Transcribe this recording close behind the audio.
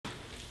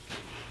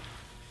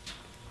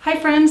Hi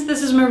friends,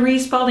 this is Marie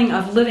Spalding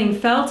of Living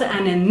Felt,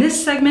 and in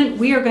this segment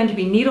we are going to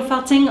be needle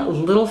felting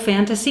little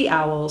fantasy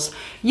owls.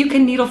 You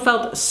can needle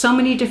felt so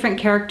many different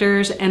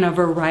characters in a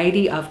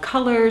variety of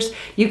colors.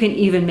 You can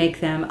even make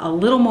them a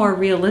little more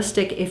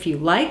realistic if you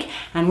like,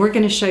 and we're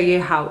going to show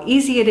you how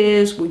easy it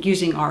is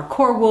using our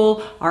core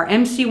wool, our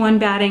MC1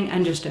 batting,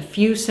 and just a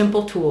few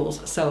simple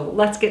tools. So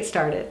let's get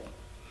started.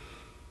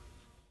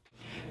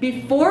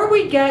 Before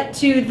we get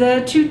to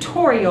the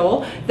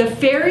tutorial, the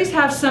fairies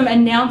have some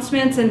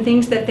announcements and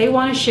things that they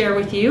want to share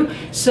with you.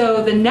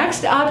 So the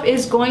next up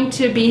is going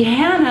to be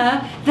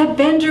Hannah, the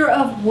bender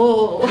of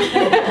wool.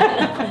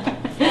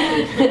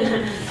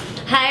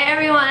 Hi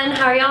everyone,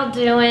 how are y'all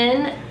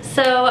doing?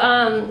 So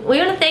we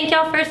want to thank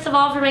y'all first of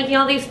all for making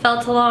all these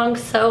felt-alongs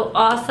so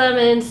awesome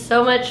and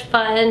so much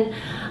fun.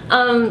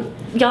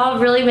 Y'all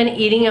have really been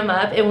eating them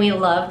up and we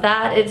love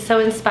that. It's so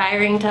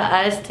inspiring to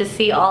us to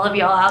see all of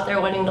y'all out there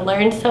wanting to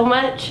learn so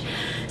much.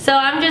 So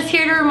I'm just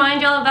here to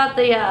remind y'all about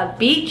the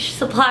beach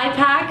supply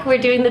pack. We're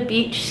doing the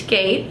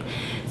beachscape.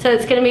 So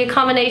it's going to be a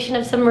combination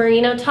of some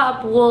merino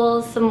top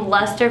wools, some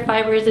luster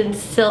fibers, and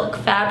silk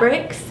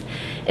fabrics.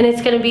 And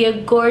it's going to be a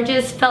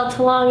gorgeous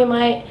felt-along. Am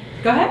I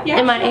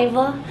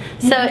able?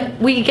 So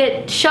we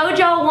showed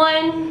y'all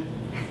one.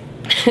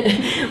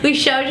 We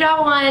showed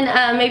y'all one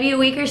maybe a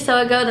week or so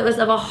ago that was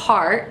of a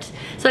heart.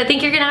 So I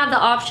think you're gonna have the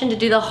option to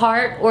do the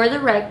heart or the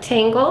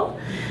rectangle.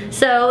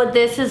 So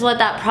this is what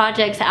that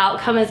project's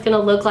outcome is gonna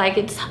look like.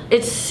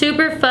 It's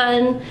super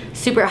fun,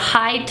 super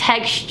high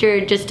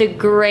textured, just a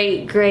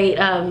great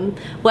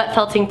wet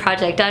felting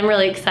project. I'm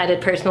really excited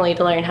personally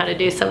to learn how to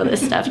do some of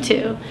this stuff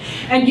too.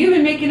 And you've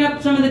been making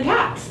up some of the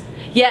packs.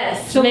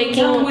 Yes. So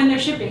tell them when they're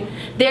shipping.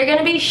 They're going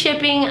to be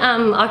shipping,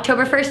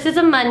 October 1st is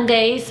a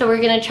Monday, so we're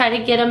going to try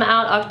to get them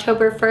out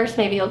October 1st,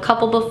 maybe a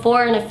couple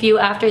before and a few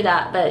after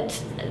that,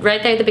 but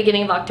right there at the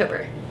beginning of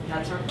October.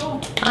 That's our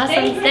goal.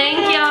 Awesome.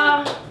 Thank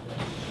y'all.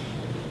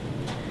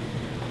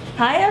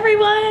 Hi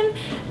everyone.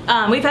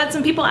 We've had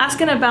some people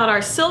asking about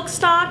our silk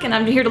stock, and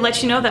I'm here to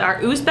let you know that our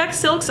Uzbek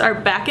silks are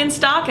back in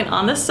stock and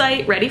on the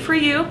site ready for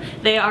you.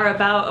 They are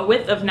about a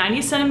width of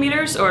 90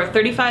 centimeters or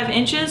 35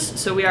 inches,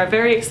 so we are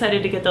very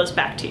excited to get those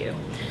back to you.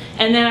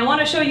 And then I want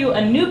to show you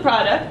a new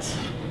product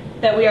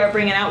that we are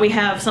bringing out. We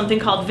have something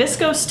called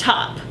viscose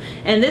top,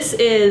 and this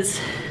is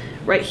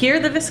right here,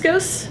 the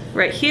viscose,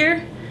 right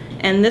here,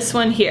 and this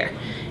one here.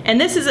 And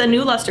this is a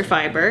new luster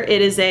fiber.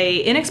 It is a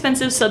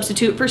inexpensive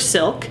substitute for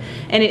silk,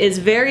 and it is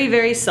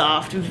very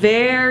soft,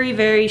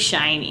 very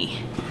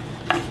shiny.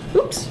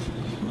 Oops,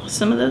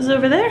 some of those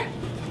over there.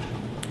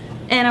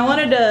 And I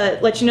wanted to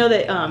let you know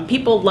that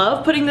people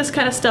love putting this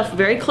kind of stuff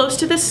very close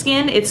to the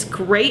skin. It's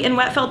great in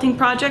wet felting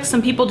projects.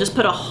 Some people just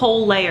put a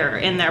whole layer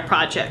in their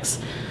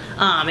projects.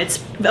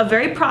 It's a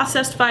very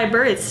processed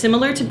fiber. It's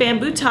similar to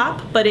bamboo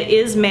top, but it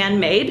is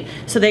man-made,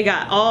 so they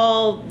got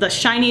all the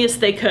shiniest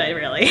they could,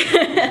 really.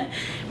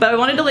 But I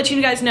wanted to let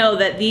you guys know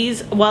that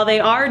these, while they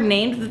are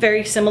named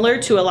very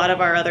similar to a lot of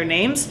our other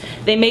names,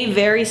 they may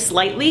vary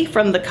slightly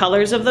from the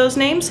colors of those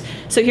names.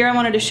 So here I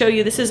wanted to show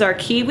you, this is our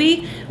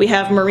kiwi. We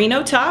have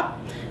merino top,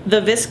 the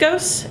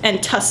viscose, and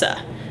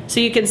tussa. So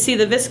you can see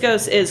the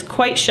viscose is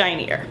quite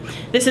shinier.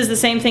 This is the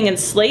same thing in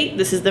slate.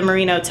 This is the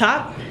merino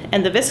top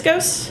and the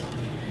viscose.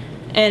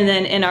 And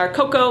then in our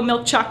cocoa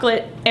milk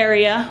chocolate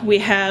area, we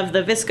have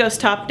the viscose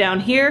top down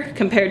here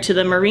compared to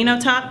the merino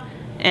top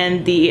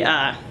and the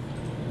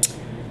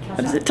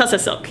what is it? Tussa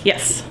silk,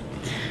 yes.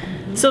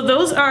 So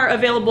those are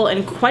available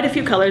in quite a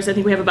few colors. I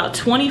think we have about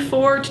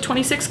 24 to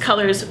 26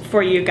 colors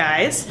for you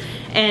guys,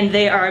 and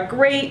they are a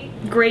great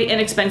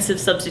inexpensive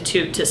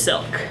substitute to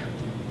silk.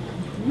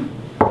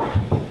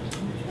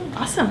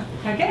 Awesome.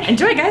 Okay.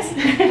 Enjoy, guys.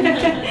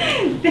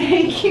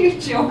 Thank you,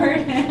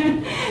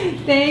 Jordan.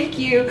 Thank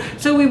you.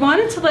 So we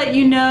wanted to let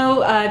you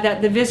know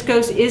that the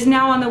viscose is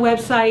now on the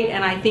website,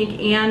 and I think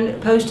Anne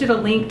posted a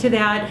link to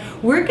that.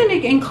 We're going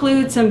to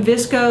include some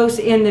viscose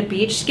in the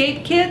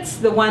beachscape kits,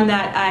 the one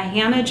that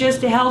Hannah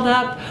just held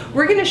up.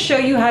 We're going to show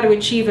you how to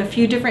achieve a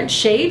few different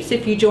shapes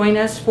if you join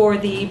us for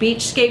the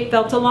beachscape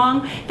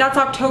felt-along. That's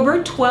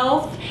October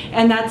 12th,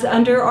 and that's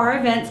under our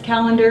events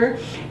calendar.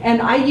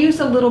 And I use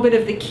a little bit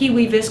of the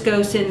kiwi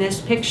viscose in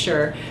this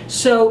picture.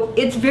 So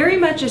it's very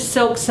much a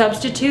silk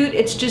substitute.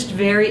 It's just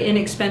very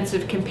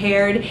inexpensive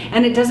compared,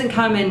 and it doesn't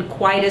come in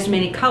quite as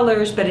many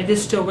colors, but it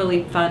is still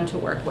really fun to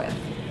work with.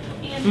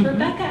 And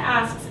Rebecca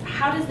asks,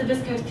 how does the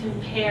viscose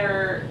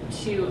compare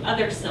to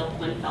other silk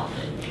when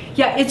felted?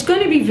 Yeah, it's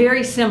going to be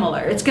very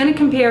similar. It's going to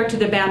compare to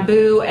the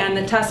bamboo and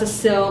the tussa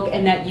silk,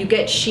 and that you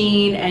get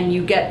sheen and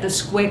you get the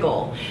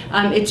squiggle.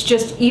 It's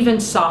just even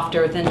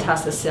softer than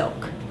tussa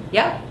silk.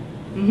 Yep.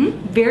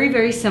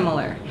 Very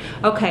similar.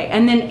 Okay,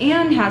 and then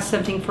Anne has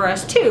something for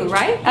us too,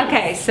 right?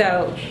 Okay,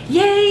 so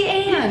yay,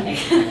 Anne!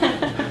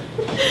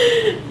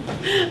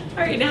 All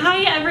right,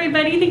 hi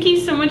everybody. Thank you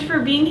so much for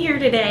being here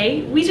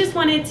today. We just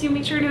wanted to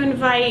make sure to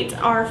invite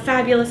our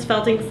fabulous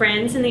felting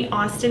friends in the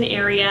Austin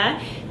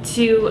area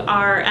to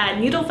our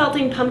Needle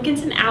Felting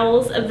Pumpkins and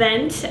Owls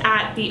event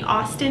at the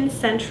Austin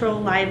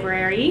Central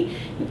Library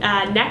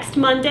next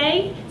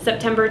Monday,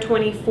 September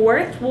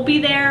 24th. We'll be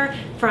there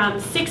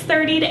from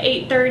 6:30 to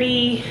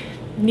 8:30.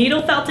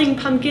 Needle felting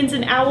pumpkins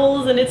and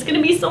owls, and it's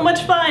gonna be so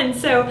much fun.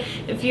 So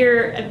if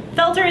you're a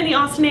felter in the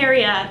Austin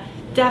area,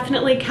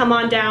 definitely come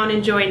on down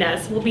and join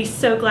us. We'll be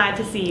so glad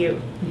to see you.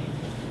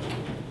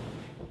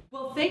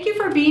 Well, thank you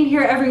for being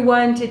here,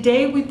 everyone.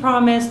 Today we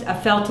promised a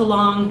felt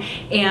along,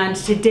 and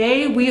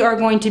today we are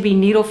going to be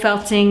needle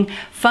felting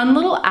fun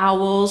little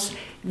owls.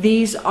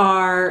 These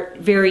are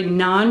very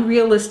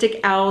non-realistic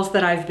owls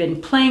that I've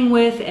been playing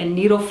with and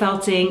needle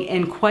felting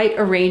in quite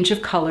a range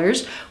of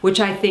colors, which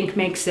I think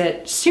makes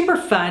it super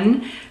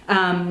fun.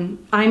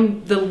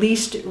 I'm the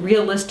least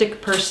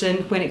realistic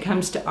person when it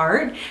comes to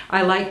art.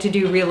 I like to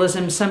do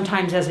realism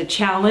sometimes as a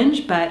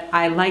challenge, but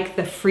I like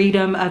the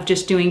freedom of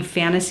just doing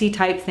fantasy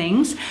type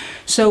things.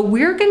 So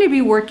we're going to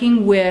be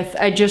working with,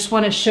 I just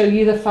want to show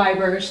you the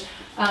fibers.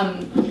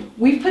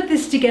 We put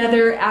this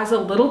together as a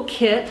little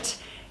kit.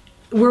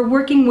 We're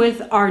working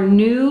with our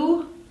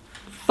new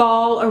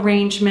fall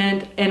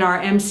arrangement in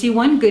our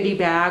MC1 goodie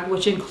bag,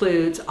 which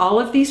includes all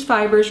of these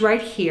fibers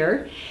right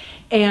here.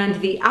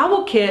 And the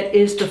owl kit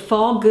is the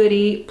fall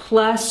goodie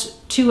plus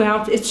 2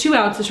 ounces, it's 2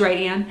 ounces, right,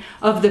 Anne,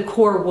 of the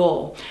core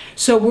wool.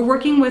 So we're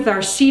working with our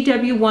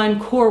CW1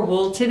 core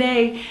wool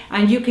today,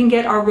 and you can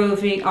get our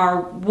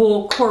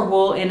core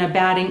wool in a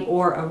batting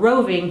or a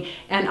roving.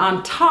 And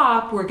on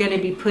top, we're going to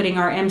be putting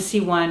our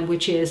MC1,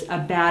 which is a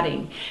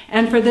batting.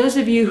 And for those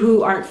of you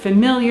who aren't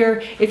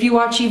familiar, if you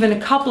watch even a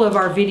couple of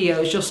our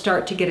videos, you'll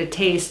start to get a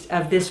taste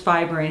of this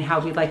fiber and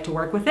how we like to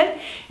work with it.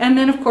 And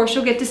then, of course,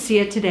 you'll get to see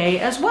it today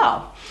as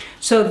well.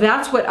 So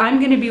that's what I'm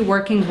going to be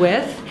working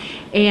with.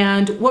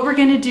 And what we're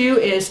going to do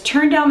is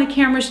turn down the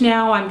cameras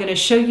now. I'm going to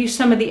show you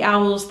some of the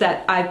owls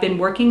that I've been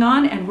working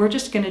on, and we're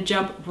just going to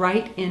jump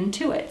right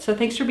into it. So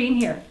thanks for being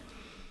here.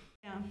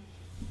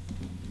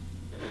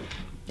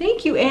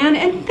 Thank you, Anne,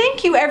 and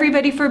thank you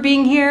everybody for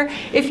being here.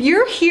 If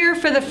you're here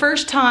for the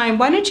first time,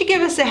 why don't you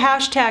give us a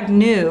hashtag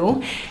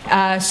new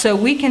so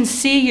we can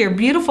see your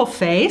beautiful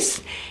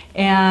face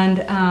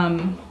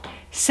and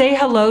say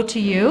hello to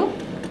you.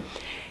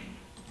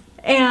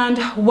 And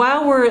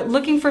while we're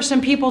looking for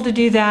some people to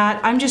do that,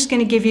 I'm just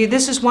going to give you,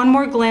 this is one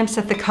more glimpse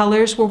at the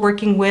colors we're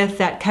working with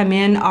that come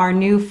in our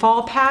new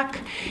fall pack,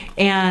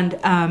 and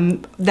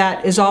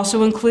that is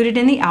also included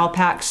in the owl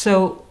pack.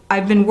 So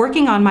I've been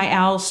working on my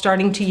owls,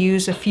 starting to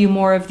use a few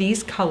more of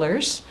these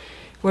colors.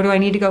 Where do I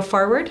need to go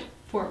forward?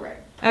 Forward.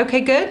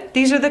 Okay, good.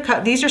 These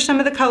are some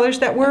of the colors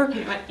that we're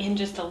in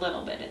just a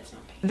little bit. It's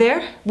not big.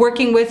 There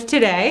working with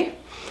today.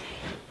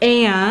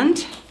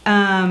 And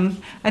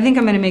I think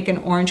I'm going to make an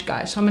orange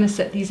guy, so I'm going to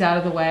set these out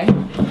of the way.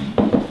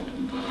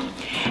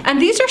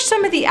 And these are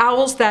some of the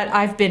owls that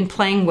I've been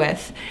playing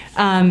with.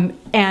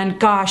 And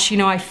gosh, you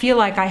know, I feel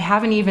like I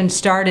haven't even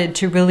started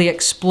to really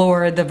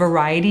explore the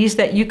varieties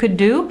that you could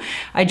do.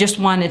 I just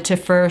wanted to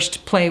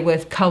first play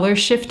with color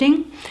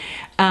shifting.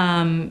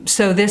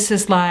 So this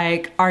is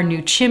like our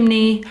new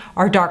chimney,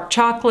 our dark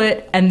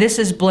chocolate, and this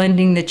is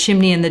blending the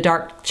chimney and the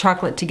dark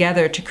chocolate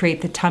together to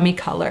create the tummy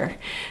color.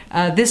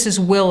 This is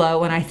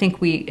willow, and I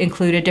think we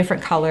include a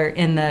different color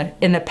in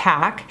the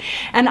pack.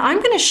 And I'm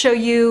going to show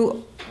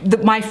you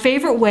my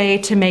favorite way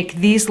to make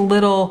these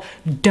little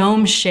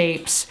dome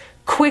shapes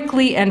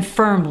quickly and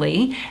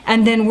firmly,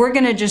 and then we're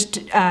going to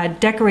just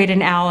decorate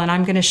an owl, and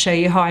I'm going to show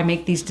you how I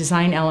make these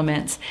design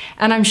elements.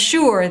 And I'm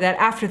sure that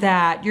after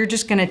that you're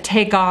just going to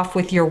take off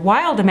with your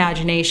wild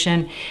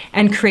imagination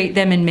and create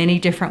them in many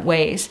different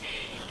ways.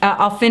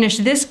 I'll finish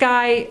this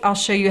guy, I'll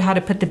show you how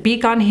to put the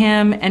beak on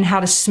him and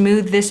how to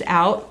smooth this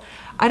out.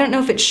 I don't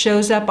know if it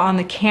shows up on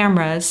the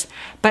cameras,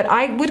 but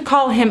I would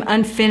call him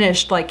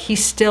unfinished, like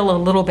he's still a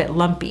little bit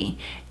lumpy.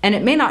 And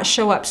it may not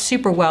show up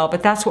super well,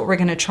 but that's what we're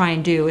going to try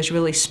and do, is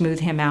really smooth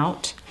him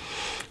out.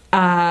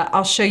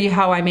 I'll show you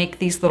how I make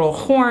these little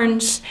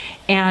horns,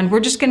 and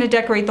we're just going to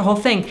decorate the whole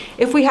thing.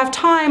 If we have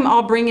time,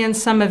 I'll bring in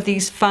some of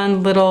these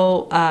fun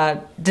little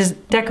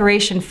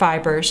decoration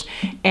fibers,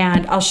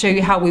 and I'll show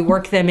you how we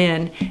work them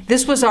in.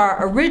 This was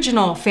our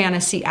original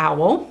fantasy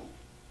owl,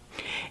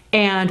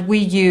 and we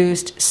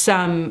used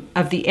some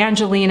of the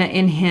Angelina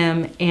in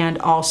him and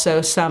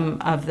also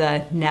some of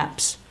the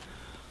Neps.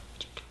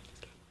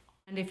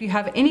 And if you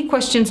have any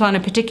questions on a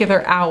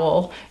particular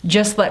owl,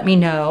 just let me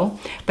know.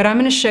 But I'm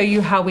going to show you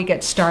how we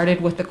get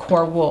started with the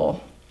core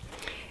wool.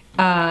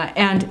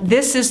 And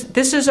this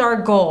is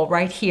our goal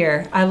right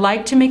here. I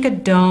like to make a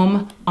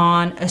dome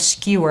on a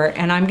skewer,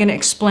 and I'm going to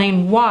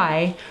explain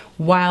why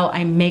while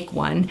I make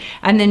one,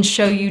 and then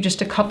show you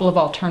just a couple of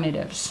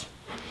alternatives.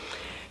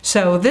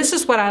 So this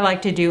is what I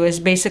like to do, is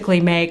basically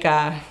make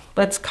a,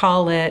 let's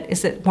call it,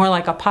 is it more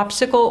like a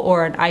popsicle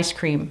or an ice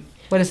cream?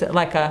 What is it,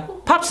 like a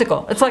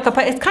popsicle? It's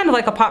kind of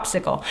like a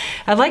popsicle.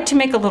 I like to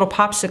make a little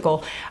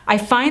popsicle. I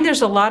find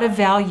there's a lot of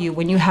value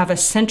when you have a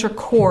center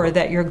core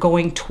that you're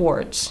going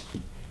towards.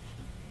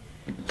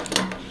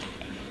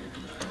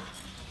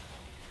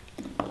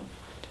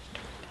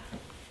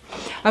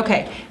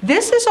 Okay,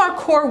 this is our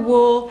core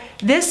wool.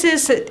 This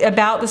is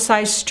about the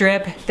size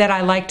strip that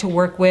I like to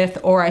work with,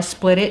 or I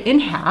split it in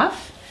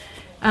half.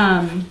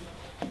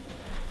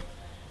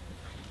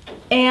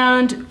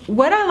 And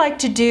what I like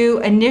to do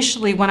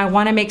initially when I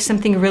want to make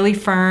something really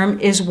firm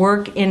is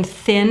work in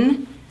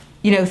thin,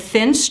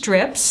 thin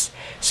strips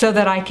so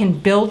that I can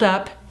build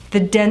up the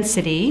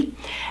density.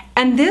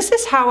 And this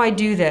is how I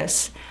do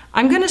this.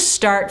 I'm going to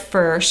start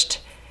first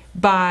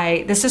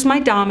by, this is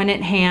my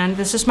dominant hand,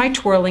 this is my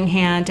twirling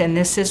hand, and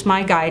this is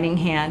my guiding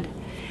hand.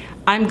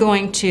 I'm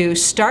going to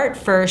start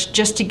first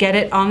just to get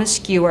it on the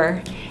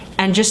skewer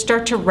and just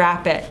start to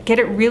wrap it. Get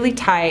it really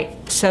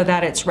tight so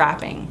that it's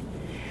wrapping.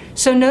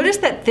 So notice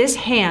that this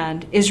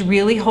hand is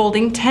really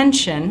holding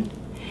tension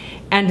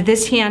and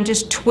this hand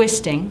is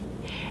twisting.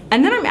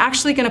 And then I'm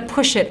actually going to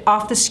push it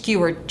off the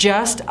skewer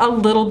just a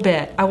little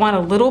bit. I want a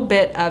little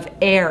bit of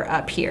air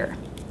up here.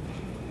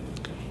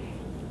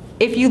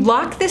 If you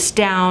lock this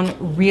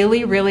down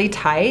really, really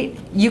tight,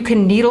 you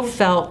can needle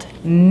felt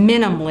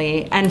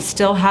minimally and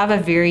still have a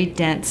very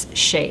dense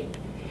shape.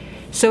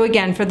 So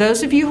again, for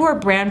those of you who are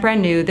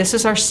brand new, this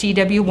is our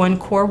CW1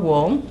 core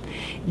wool.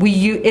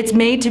 It's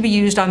made to be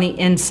used on the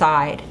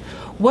inside.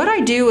 What I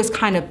do is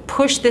kind of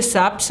push this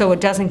up so it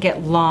doesn't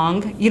get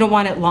long. You don't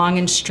want it long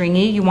and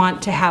stringy. You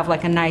want to have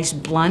like a nice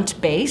blunt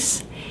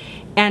base.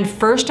 And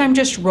first I'm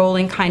just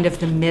rolling kind of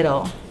the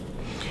middle.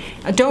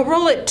 Don't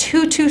roll it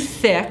too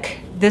thick.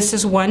 This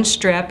is one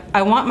strip.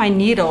 I want my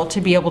needle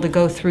to be able to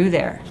go through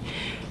there.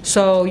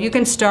 So you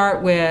can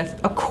start with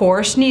a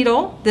coarse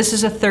needle. This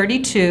is a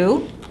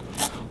 32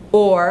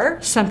 or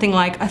something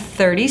like a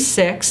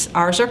 36.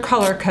 Ours are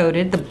color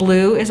coded. The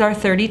blue is our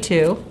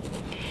 32.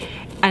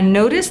 And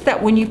notice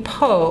that when you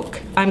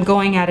poke, I'm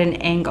going at an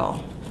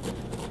angle.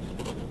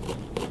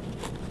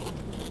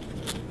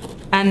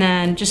 And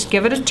then just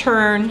give it a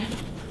turn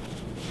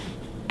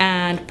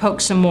and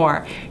poke some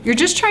more. You're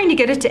just trying to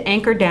get it to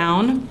anchor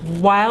down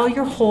while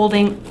you're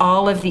holding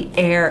all of the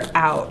air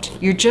out.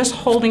 You're just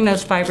holding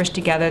those fibers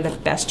together the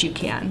best you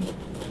can.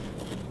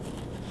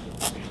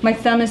 My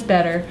thumb is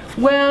better.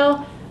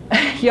 Well,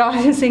 y'all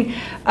listening,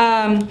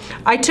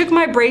 I took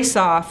my brace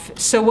off,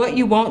 so what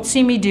you won't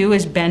see me do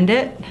is bend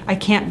it. I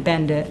can't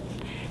bend it.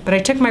 But I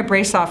took my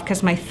brace off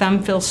because my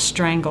thumb feels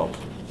strangled.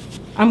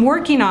 I'm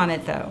working on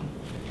it though.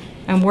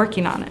 I'm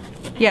working on it.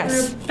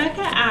 Yes?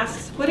 Rebecca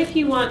asks, what if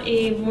you want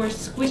a more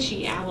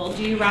squishy owl?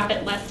 Do you wrap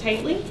it less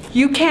tightly?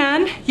 You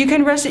can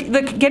rest it.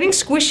 Look, getting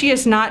squishy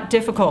is not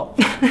difficult.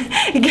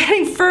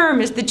 Getting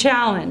firm is the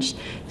challenge.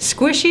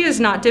 Squishy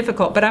is not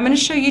difficult, but I'm going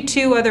to show you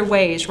two other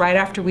ways right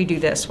after we do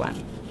this one.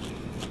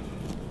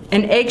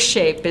 An egg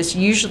shape is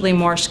usually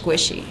more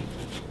squishy.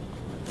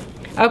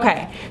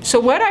 Okay, so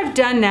what I've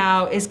done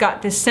now is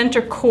got this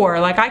center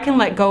core, like I can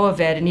let go of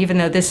it, and even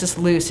though this is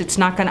loose, it's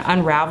not going to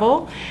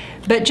unravel.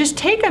 But just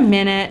take a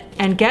minute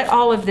and get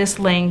all of this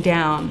laying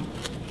down.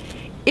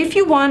 If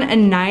you want a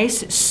nice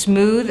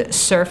smooth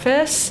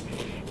surface,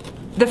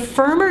 the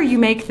firmer you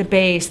make the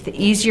base, the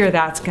easier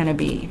that's going to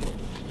be.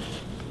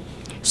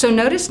 So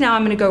notice now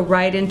I'm going to go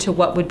right into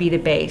what would be the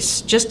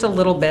base, just a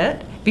little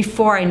bit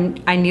before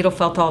I needle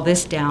felt all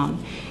this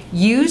down.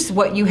 Use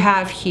what you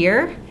have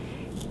here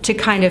to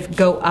kind of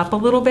go up a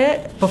little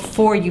bit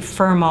before you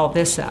firm all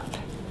this up,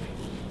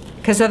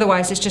 because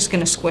otherwise it's just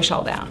going to squish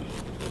all down.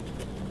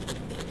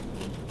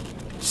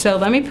 So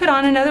let me put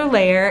on another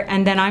layer,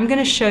 and then I'm going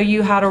to show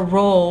you how to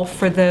roll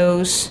for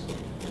those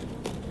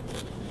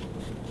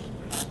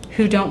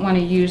who don't want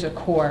to use a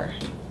core.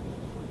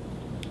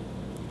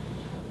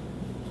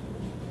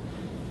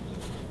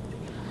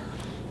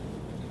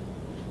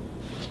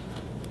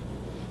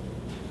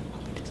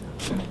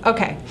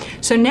 Okay,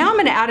 so now I'm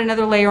going to add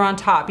another layer on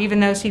top,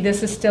 even though, see,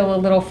 this is still a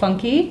little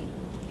funky.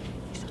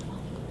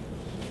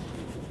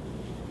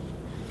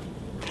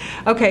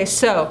 Okay,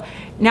 so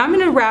now I'm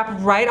going to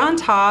wrap right on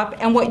top,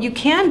 and what you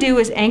can do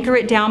is anchor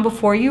it down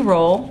before you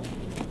roll.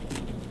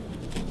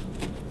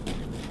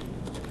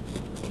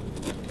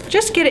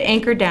 Just get it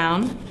anchored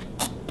down.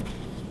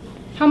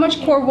 How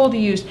much core wool do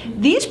you use?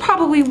 These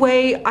probably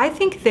weigh, I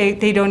think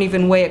they don't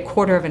even weigh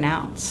 1/4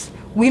 ounce.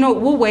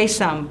 We'll weigh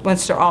some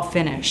once they're all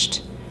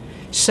finished.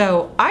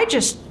 So I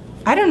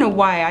don't know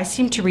why I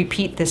seem to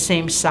repeat the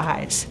same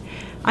size.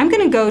 I'm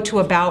going to go to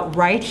about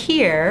right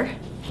here.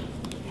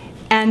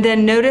 And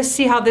then notice,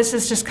 see how this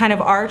is just kind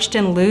of arched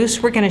and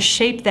loose? We're going to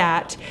shape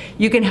that.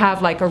 You can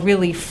have like a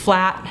really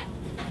flat,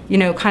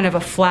 kind of a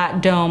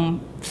flat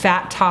dome,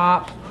 fat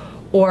top,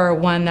 or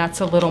one that's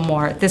a little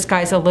more, this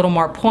guy's a little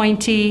more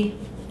pointy,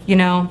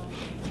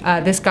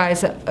 this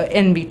guy's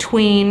in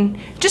between.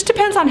 Just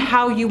depends on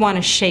how you want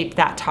to shape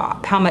that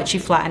top, how much you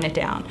flatten it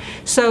down.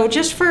 So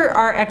just for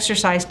our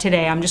exercise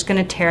today, I'm just going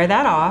to tear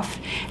that off.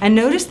 And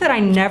notice that I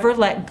never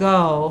let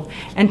go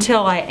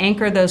until I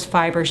anchor those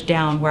fibers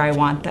down where I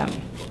want them.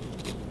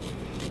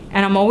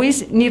 And I'm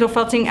always needle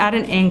felting at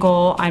an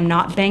angle. I'm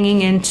not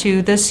banging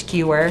into the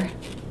skewer.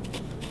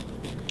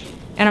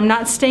 And I'm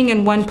not staying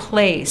in one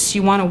place.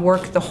 You want to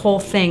work the whole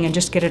thing and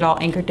just get it all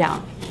anchored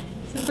down.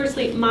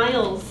 Firstly,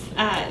 Miles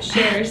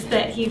shares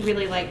that he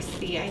really likes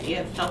the idea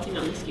of felting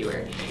on the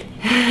skewer.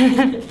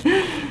 And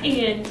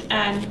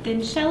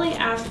then Shelly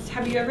asks,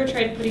 have you ever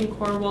tried putting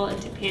core wool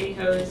into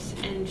pantyhose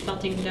and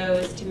felting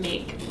those to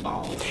make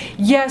balls?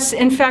 Yes,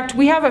 in fact,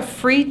 we have a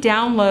free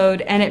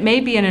download, and it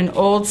may be in an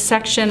old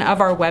section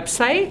of our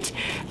website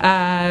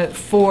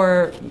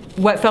for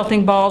wet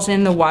felting balls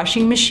in the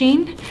washing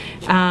machine.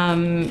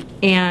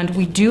 And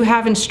we do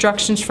have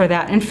instructions for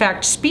that. In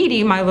fact,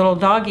 Speedy, my little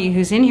doggy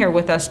who's in here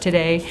with us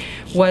today,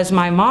 was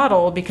my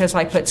model because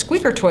I put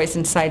squeaker toys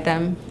inside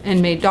them and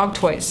made dog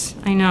toys.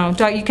 I know,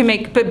 you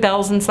can put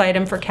bells inside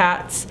them for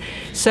cats.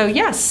 So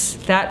yes,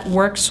 that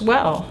works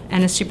well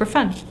and is super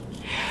fun.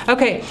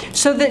 Okay,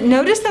 so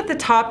notice that the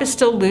top is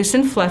still loose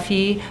and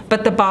fluffy,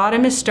 but the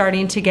bottom is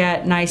starting to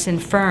get nice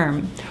and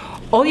firm.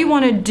 All you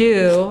want to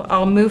do,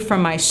 I'll move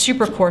from my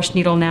super coarse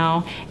needle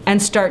now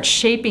and start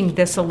shaping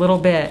this a little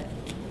bit.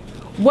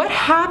 What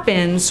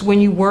happens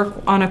when you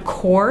work on a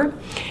core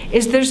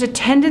is there's a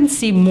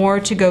tendency more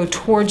to go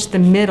towards the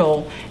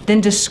middle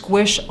than to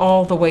squish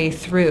all the way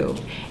through.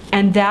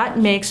 And that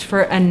makes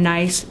for a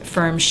nice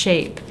firm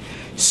shape.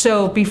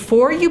 So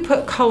before you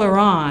put color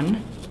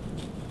on,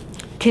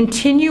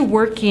 continue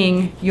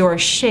working your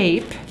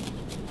shape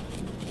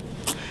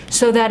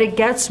so that it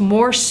gets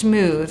more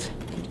smooth.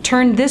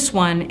 Turn this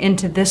one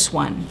into this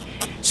one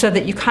so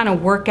that you kind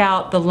of work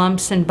out the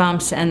lumps and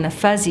bumps and the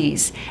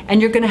fuzzies, and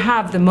you're going to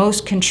have the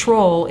most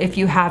control if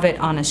you have it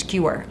on a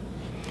skewer.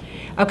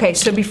 Okay,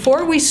 so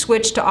before we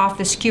switch to off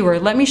the skewer,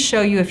 let me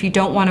show you if you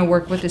don't want to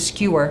work with a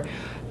skewer.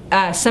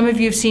 Some of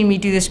you have seen me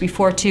do this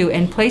before too.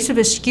 In place of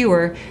a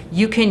skewer,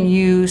 you can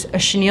use a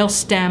chenille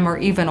stem or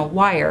even a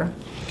wire.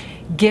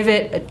 Give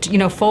it,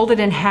 fold it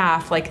in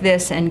half like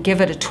this and give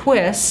it a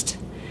twist.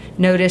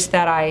 Notice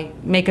that I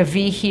make a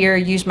V here,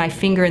 use my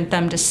finger and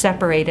thumb to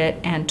separate it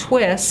and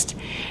twist.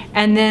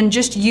 And then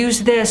just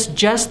use this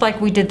just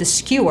like we did the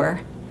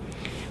skewer.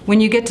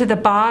 When you get to the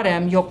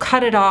bottom, you'll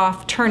cut it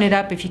off, turn it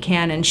up if you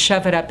can, and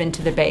shove it up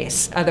into the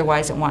base.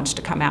 Otherwise it wants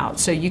to come out.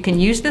 So you can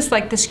use this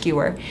like the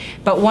skewer.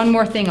 But one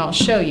more thing I'll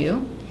show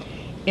you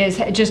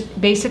is just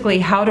basically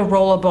how to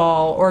roll a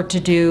ball or to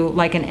do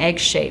like an egg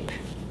shape.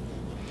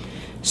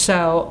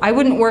 So I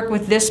wouldn't work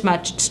with this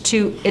much,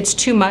 it's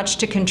too much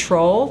to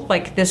control.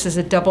 Like this is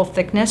a double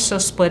thickness, so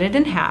split it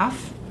in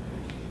half.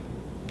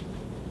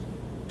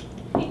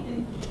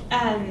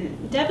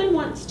 Devin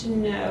wants to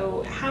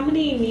know how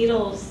many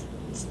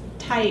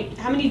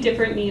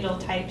different needle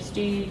types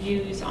do you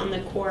use on the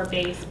core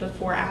base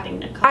before adding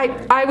the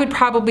color? I would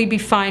probably be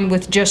fine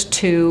with just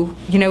 2.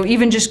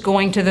 Even just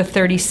going to the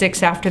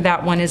 36 after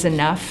that one is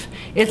enough.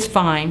 It's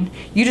fine.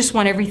 You just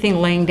want everything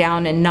laying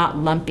down and not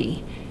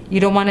lumpy. You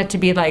don't want it to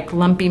be like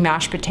lumpy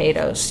mashed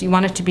potatoes. You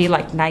want it to be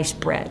like nice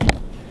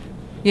bread,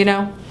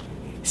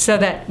 so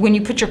that when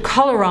you put your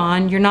color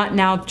on, you're not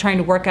now trying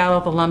to work out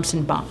all the lumps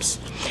and bumps.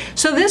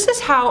 So this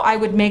is how I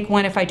would make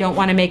one if I don't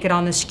want to make it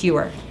on the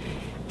skewer.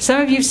 Some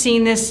of you have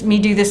seen me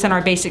do this in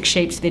our basic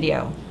shapes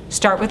video.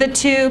 Start with a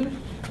tube,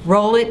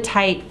 roll it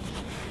tight,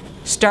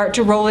 start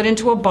to roll it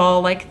into a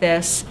ball like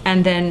this,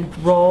 and then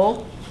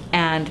roll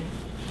and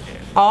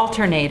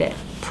alternate it.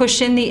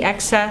 Push in the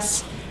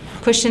excess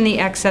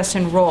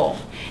and roll.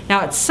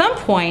 Now at some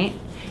point,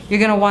 you're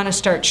going to want to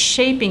start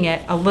shaping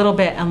it a little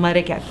bit and let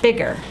it get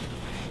bigger.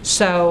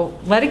 So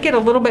let it get a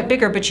little bit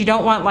bigger, but you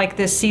don't want like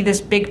this, see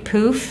this big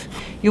poof?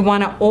 You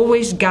want to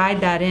always guide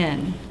that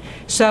in.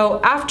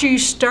 So after you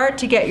start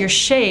to get your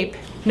shape,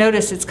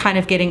 notice it's kind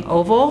of getting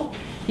oval.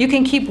 You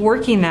can keep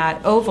working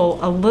that oval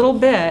a little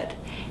bit,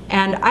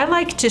 and I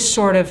like to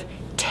sort of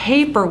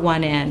taper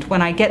one end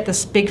when I get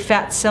this big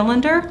fat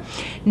cylinder.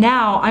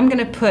 Now I'm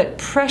going to put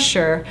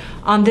pressure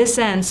on this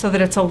end so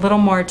that it's a little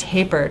more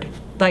tapered,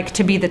 like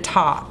to be the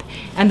top,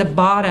 and the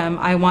bottom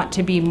I want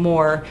to be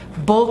more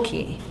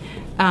bulky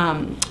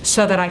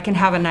so that I can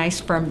have a nice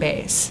firm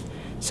base.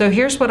 So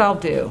here's what I'll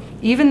do.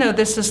 Even though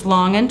this is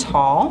long and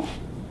tall,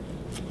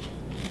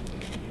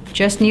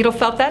 just needle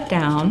felt that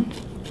down.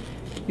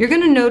 You're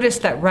going to notice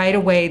that right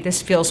away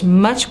this feels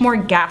much more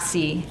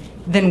gassy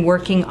than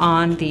working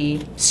on the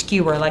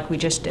skewer like we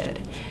just did,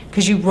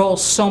 because you roll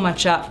so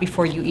much up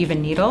before you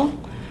even needle.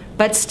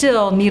 But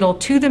still needle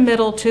to the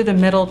middle, to the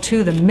middle,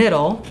 to the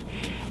middle,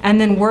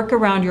 and then work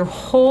around your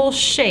whole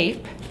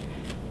shape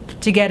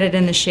to get it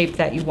in the shape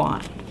that you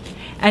want.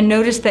 And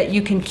notice that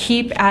you can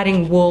keep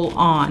adding wool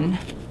on.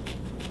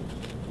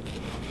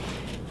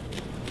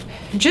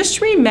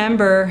 Just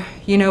remember,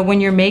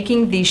 when you're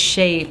making these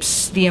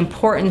shapes, the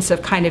importance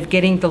of kind of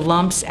getting the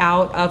lumps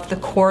out of the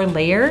core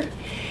layer.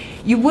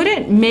 You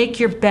wouldn't make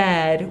your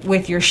bed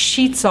with your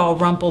sheets all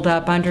rumpled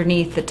up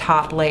underneath the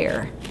top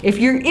layer. If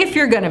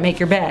you're gonna make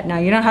your bed. Now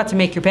you don't have to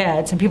make your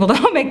bed, some people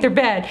don't make their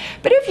bed,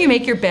 but if you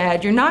make your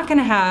bed, you're not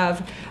gonna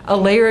have a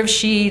layer of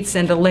sheets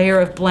and a layer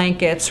of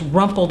blankets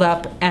rumpled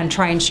up and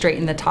try and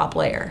straighten the top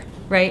layer,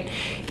 right?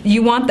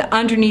 You want the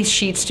underneath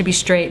sheets to be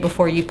straight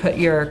before you put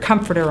your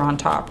comforter on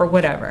top or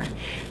whatever.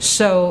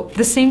 So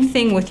the same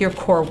thing with your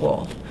core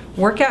wool.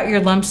 Work out your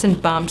lumps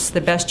and bumps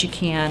the best you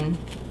can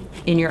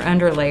in your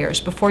under layers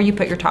before you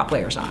put your top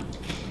layers on.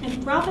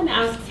 Robin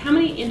asks, how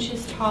many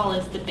inches tall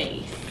is the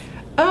base?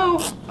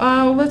 Oh,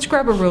 let's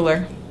grab a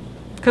ruler,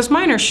 because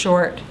mine are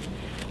short.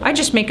 I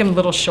just make them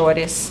little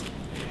shorties.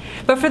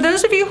 But for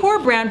those of you who are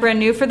brand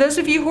new, for those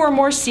of you who are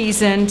more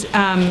seasoned,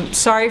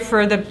 sorry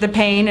for the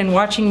pain in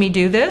watching me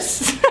do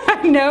this.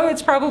 I know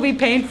it's probably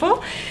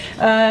painful.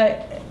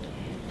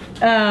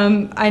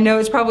 I know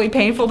it's probably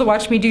painful to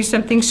watch me do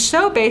something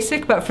so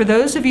basic, but for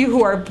those of you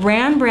who are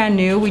brand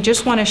new, we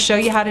just want to show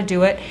you how to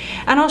do it.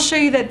 And I'll show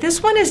you that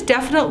this one is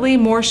definitely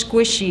more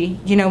squishy,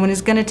 you know, and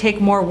is going to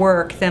take more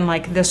work than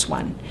like this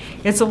one.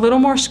 It's a little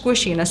more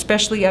squishy, and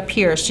especially up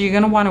here, so you're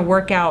going to want to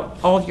work out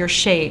all your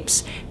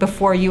shapes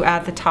before you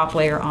add the top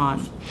layer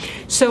on.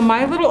 So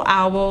my little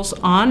owls,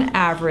 on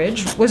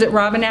average, was it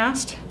Robin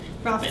asked?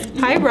 Robin.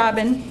 Hi,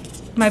 Robin.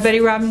 My buddy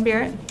Robin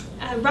Barrett.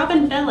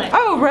 Robin Bellick.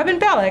 Oh, Robin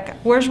Bellick.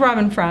 Where's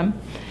Robin from?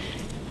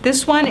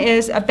 This one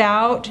is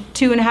about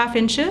 2.5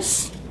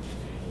 inches.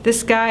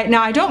 This guy,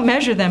 now I don't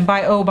measure them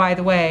by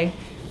the way,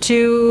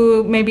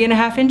 2 maybe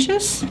 1/2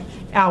 inches.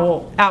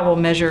 Owl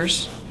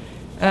measures.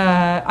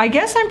 I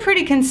guess I'm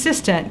pretty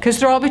consistent because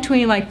they're all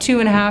between like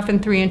 2.5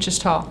 and 3 inches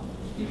tall.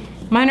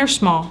 Mine are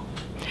small.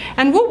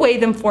 And we'll weigh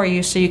them for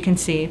you so you can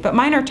see, but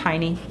mine are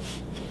tiny.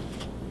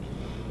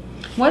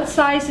 What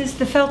size is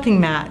the felting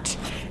mat?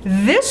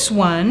 This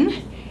one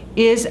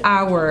is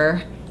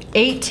our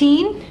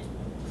 18.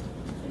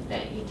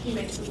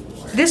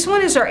 This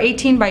one is our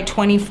 18 by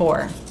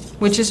 24,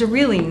 which is a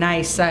really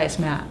nice size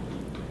mat.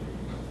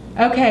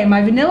 Okay,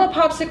 my vanilla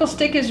popsicle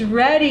stick is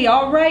ready.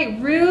 All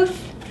right,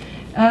 Ruth.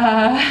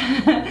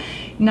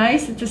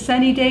 Nice, it's a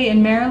sunny day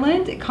in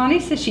Maryland.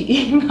 Connie says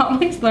she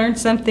always learns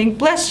something.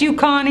 Bless you,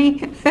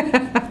 Connie.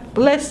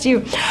 Bless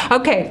you.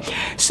 Okay,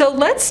 so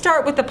let's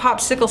start with the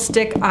popsicle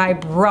stick I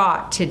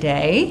brought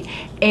today.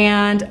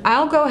 And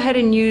I'll go ahead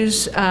and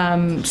use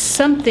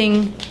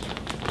something.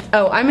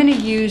 Oh, I'm gonna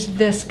use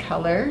this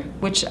color,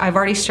 which I've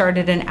already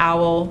started an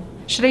owl.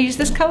 Should I use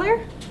this color?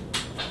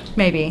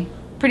 Maybe.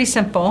 Pretty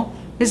simple.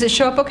 Does it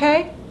show up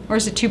okay? Or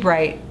is it too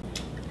bright?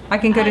 I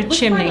can go to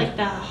chimney. It looks more like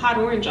the hot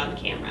orange on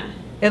camera.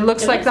 It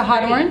looks like the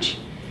hot orange?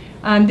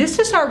 This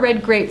is our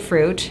red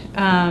grapefruit.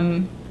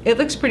 It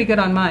looks pretty good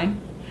on mine.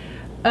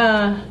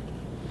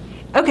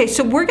 Okay,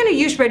 so we're gonna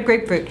use red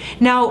grapefruit.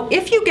 Now,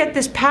 if you get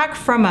this pack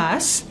from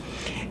us,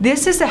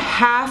 this is a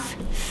half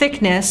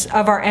thickness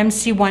of our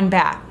MC1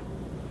 bat.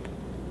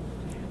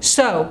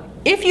 So,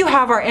 if you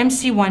have our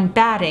MC1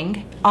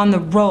 batting on the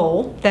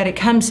roll that it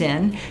comes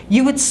in,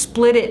 you would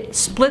split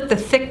the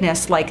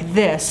thickness like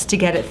this to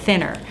get it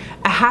thinner.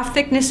 A half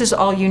thickness is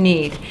all you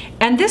need.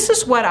 And this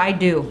is what I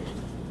do.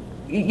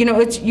 You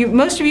know,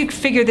 most of you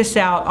figure this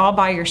out all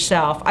by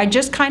yourself. I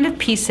just kind of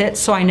piece it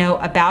so I know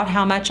about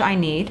how much I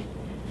need.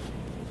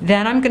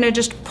 Then I'm gonna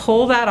just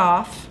pull that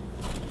off.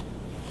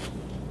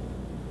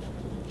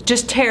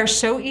 Just tears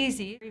so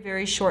easy, very,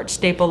 very short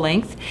staple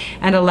length,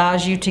 and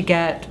allows you to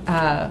get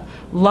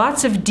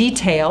lots of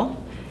detail,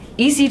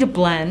 easy to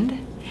blend.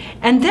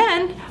 And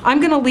then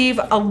I'm gonna leave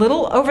a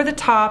little over the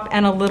top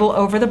and a little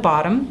over the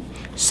bottom.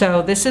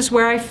 So this is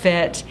where I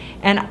fit,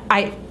 and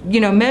I,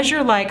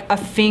 measure like a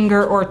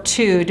finger or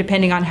two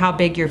depending on how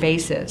big your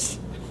base is.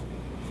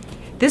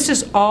 This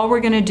is all we're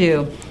gonna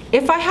do.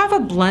 If I have a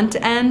blunt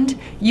end,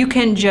 you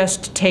can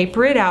just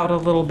taper it out a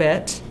little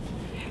bit,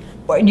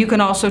 and you can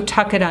also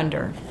tuck it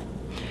under.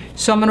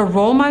 So I'm gonna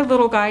roll my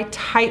little guy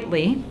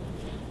tightly,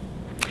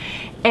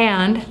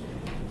 and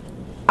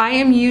I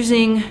am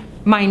using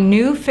my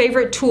new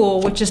favorite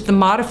tool, which is the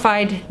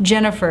modified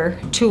Jennifer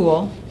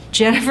tool.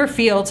 Jennifer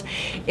Fields.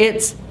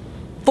 It's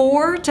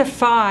 4 to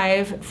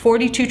 5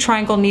 42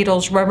 triangle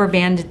needles rubber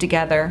banded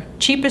together.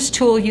 Cheapest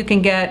tool you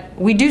can get.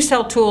 We do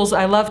sell tools.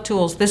 I love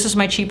tools. This is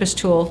my cheapest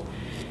tool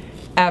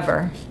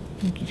ever.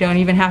 You don't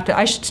even have to.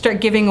 I should start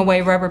giving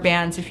away rubber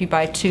bands if you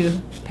buy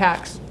 2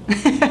 packs.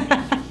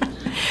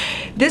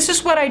 This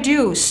is what I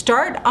do.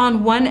 Start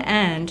on one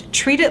end.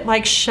 Treat it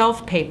like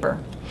shelf paper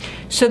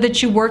so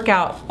that you work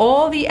out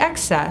all the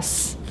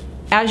excess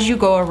as you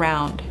go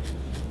around.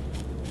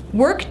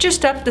 Work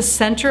just up the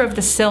center of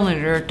the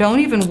cylinder. Don't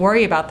even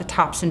worry about the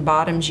tops and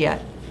bottoms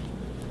yet.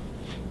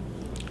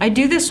 I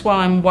do this while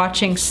I'm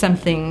watching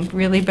something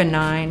really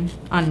benign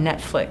on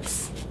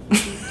Netflix.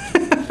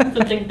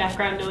 Something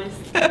background noise.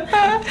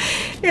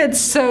 It's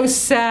so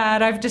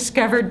sad. I've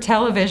discovered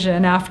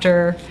television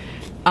after,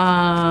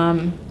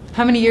 how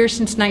many years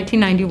since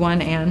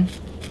 1991, Anne?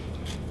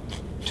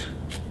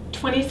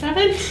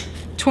 27?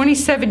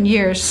 27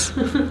 years.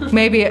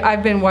 Maybe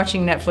I've been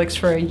watching Netflix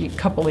for a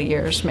couple of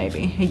years,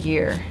 maybe a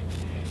year.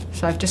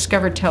 So I've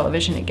discovered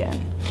television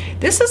again.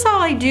 This is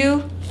all I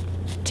do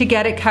to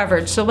get it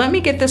covered. So let me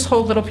get this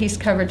whole little piece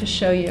covered to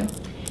show you.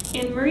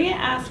 And Maria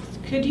asks,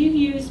 could you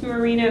use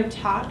merino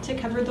top to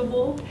cover the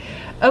wool?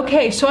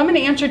 Okay, so I'm going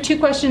to answer 2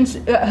 questions.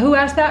 Who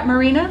asked that,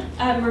 Marina?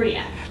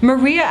 Maria.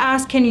 Maria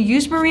asked, can you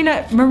use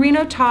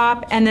merino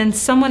top? And then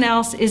someone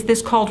else, is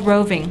this called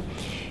roving?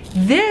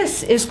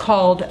 This is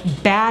called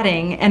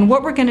batting, and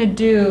what we're gonna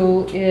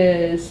do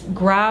is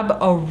grab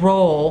a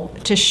roll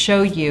to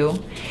show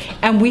you.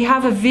 And we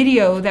have a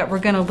video that we're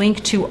gonna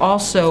link to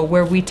also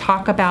where we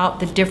talk about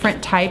the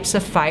different types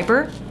of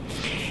fiber.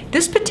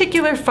 This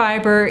particular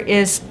fiber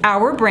is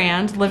our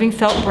brand, Living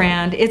Felt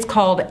brand. It's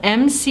called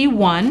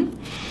MC1.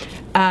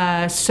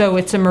 So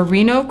it's a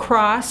merino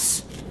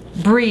cross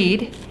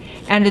breed,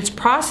 and it's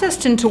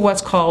processed into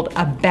what's called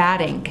a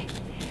batting.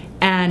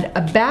 And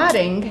a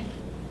batting,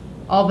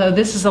 although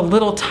this is a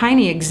little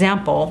tiny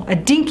example, a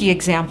dinky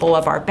example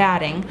of our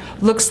batting,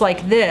 looks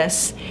like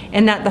this,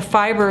 in that the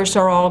fibers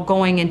are all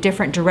going in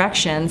different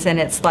directions, and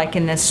it's like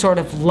in this sort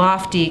of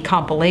lofty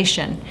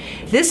compilation.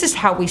 This is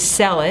how we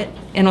sell it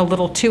in a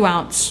little 2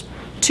 ounce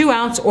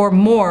or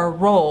more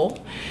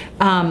roll.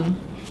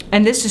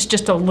 And this is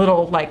just a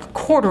little like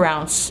 1/4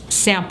 ounce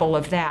sample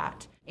of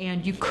that.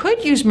 And you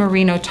could use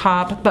merino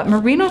top, but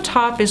merino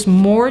top is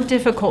more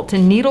difficult to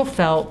needle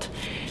felt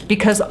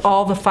because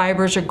all the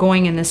fibers are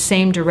going in the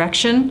same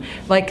direction.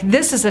 Like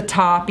this is a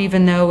top,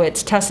 even though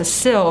it's Tessa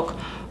silk,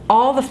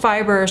 all the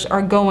fibers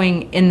are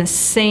going in the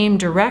same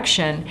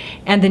direction,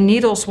 and the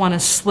needles want to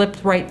slip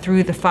right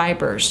through the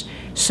fibers.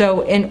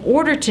 So in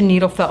order to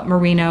needle felt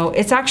merino,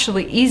 it's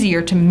actually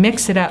easier to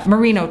mix it up,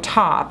 merino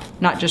top,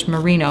 not just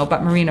merino,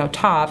 but merino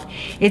top.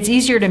 It's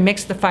easier to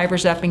mix the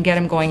fibers up and get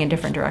them going in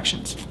different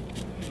directions.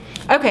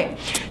 Okay,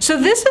 so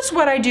this is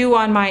what I do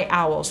on my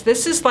owls.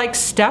 This is like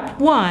step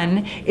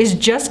 1, is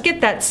just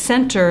get that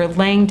center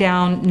laying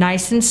down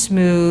nice and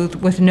smooth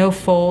with no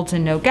folds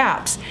and no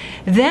gaps.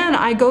 Then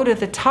I go to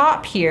the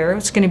top here.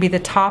 It's going to be the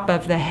top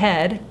of the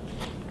head.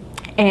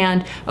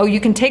 And, oh,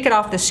 you can take it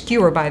off the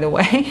skewer, by the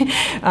way.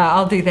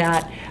 I'll do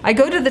that. I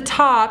go to the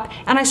top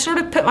and I sort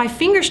of put my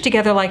fingers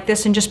together like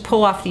this and just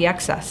pull off the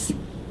excess.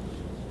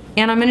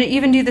 And I'm going to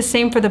even do the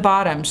same for the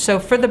bottom. So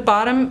for the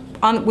bottom,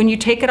 when you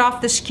take it off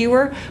the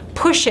skewer,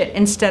 push it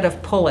instead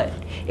of pull it.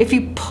 If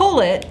you pull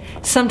it,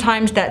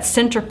 sometimes that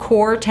center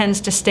core tends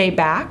to stay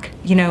back,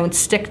 you know, and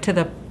stick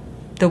to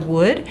the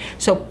wood.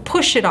 So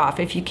push it off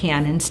if you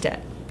can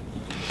instead.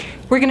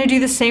 We're going to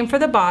do the same for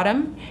the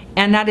bottom,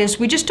 and that is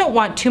we just don't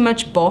want too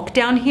much bulk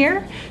down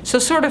here. So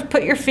sort of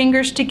put your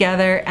fingers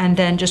together and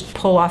then just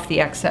pull off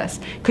the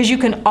excess, because you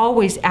can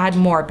always add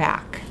more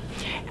back.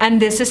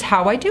 And this is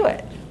how I do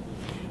it.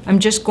 I'm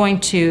just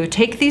going to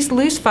take these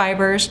loose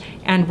fibers,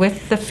 and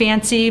with the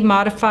fancy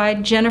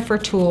modified Jennifer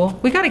tool,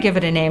 we got to give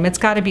it a name. It's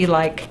got to be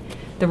like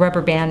the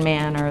Rubber Band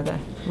Man or the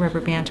Rubber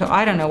Band tool.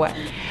 I don't know what.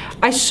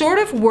 I sort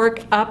of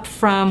work up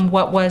from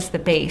what was the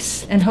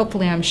base, and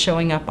hopefully I'm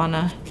showing up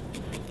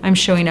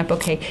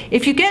okay.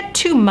 If you get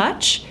too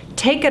much,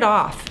 take it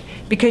off,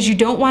 because you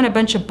don't want a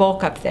bunch of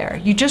bulk up there.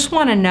 You just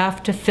want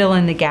enough to fill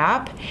in the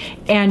gap,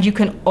 and you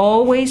can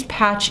always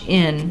patch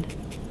in.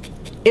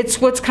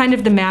 It's what's kind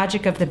of the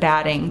magic of the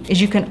batting,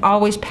 is you can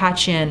always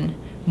patch in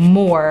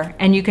more,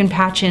 and you can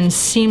patch in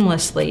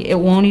seamlessly. It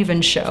won't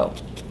even show.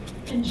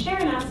 And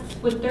Sharon asks,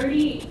 would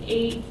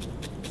 38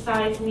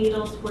 size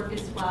needles work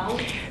as well?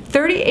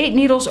 38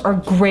 needles are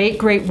great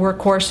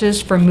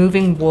workhorses for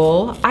moving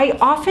wool. I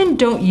often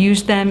don't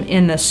use them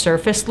in the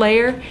surface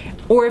layer,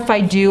 or if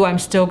I do, I'm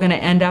still gonna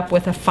end up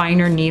with a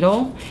finer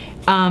needle.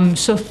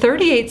 So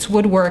 38s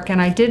would work, and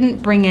I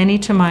didn't bring any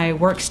to my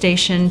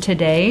workstation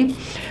today.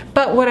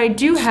 But what I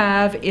do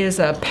have is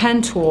a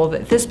pen tool.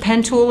 This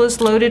pen tool is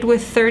loaded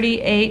with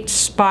 38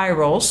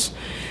 spirals.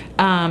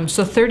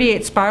 So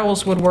 38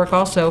 spirals would work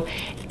also.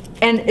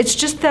 And it's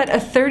just that a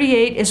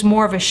 38 is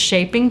more of a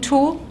shaping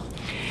tool.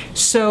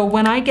 So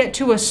when I get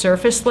to a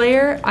surface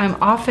layer, I'm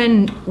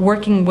often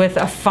working with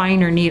a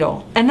finer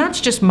needle. And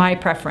that's just my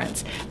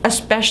preference,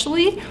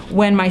 especially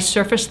when my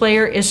surface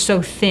layer is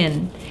so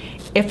thin.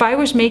 If I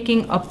was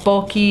making a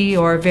bulky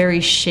or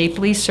very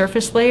shapely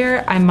surface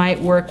layer, I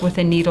might work with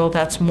a needle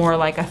that's more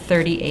like a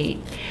 38.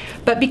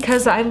 But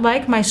because I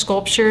like my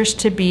sculptures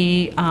to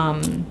be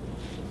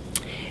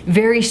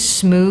very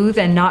smooth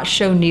and not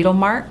show needle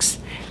marks,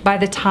 by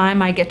the time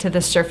I get to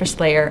the surface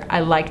layer, I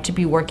like to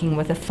be working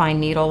with a fine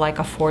needle like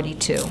a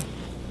 42.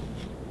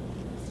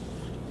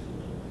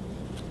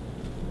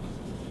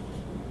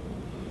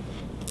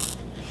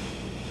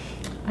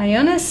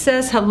 Iona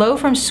says hello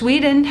from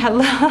Sweden.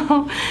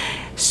 Hello.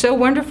 So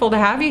wonderful to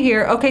have you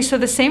here. Okay, so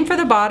the same for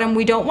the bottom.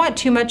 We don't want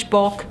too much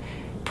bulk.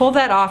 Pull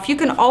that off. You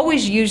can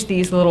always use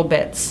these little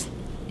bits.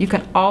 You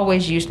can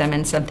always use them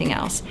in something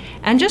else.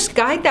 And just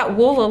guide that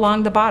wool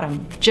along the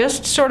bottom.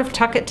 Just sort of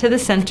tuck it to the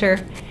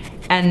center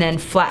and then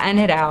flatten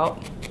it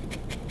out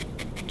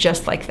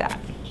just like that.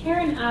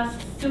 Karen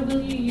asks, so will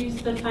you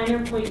use the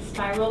finer point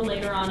spiral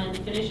later on in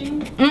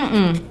finishing?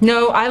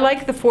 No, I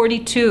like the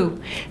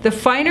 42. The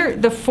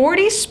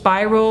 40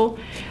 spiral,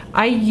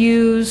 I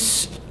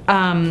use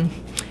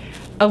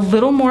a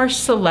little more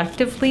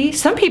selectively.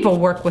 Some people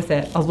work with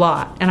it a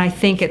lot, and I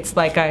think it's,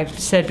 like I've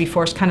said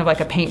before, it's kind of like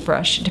a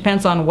paintbrush. It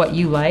depends on what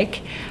you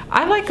like.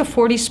 I like a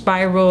 40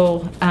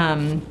 spiral,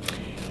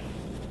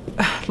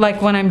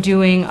 like when I'm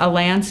doing a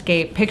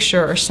landscape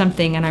picture or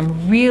something, and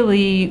I'm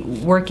really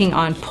working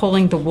on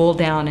pulling the wool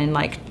down and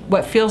like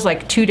what feels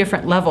like two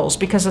different levels,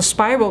 because a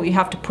spiral you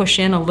have to push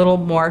in a little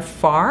more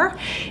far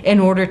in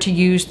order to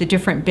use the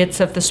different bits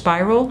of the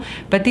spiral.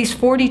 But these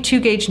 42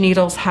 gauge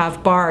needles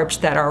have barbs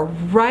that are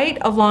right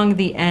along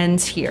the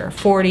ends here.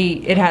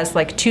 It has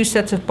like 2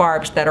 sets of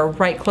barbs that are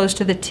right close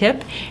to the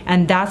tip,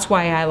 and that's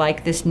why I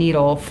like this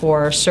needle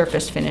for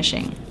surface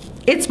finishing.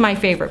 It's my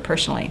favorite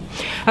personally.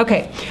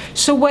 Okay,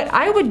 so what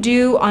I would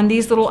do on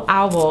these little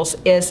owls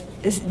is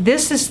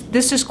this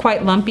is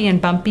quite lumpy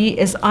and bumpy,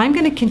 is I'm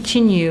going to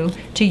continue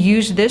to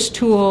use this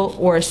tool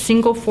or a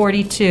single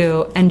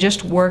 42 and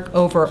just work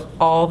over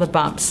all the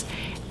bumps.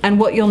 And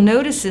what you'll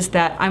notice is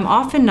that I'm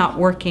often not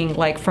working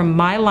like from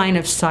my line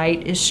of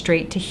sight is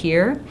straight to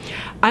here.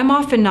 I'm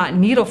often not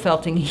needle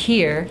felting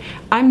here.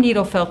 I'm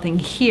needle felting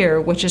here,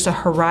 which is a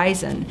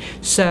horizon.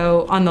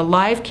 So on the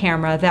live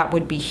camera, that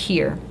would be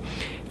here.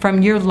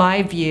 From your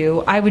live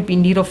view, I would be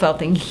needle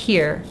felting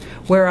here,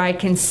 where I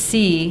can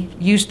see,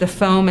 use the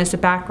foam as a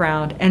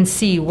background and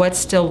see what's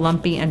still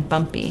lumpy and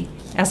bumpy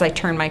as I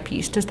turn my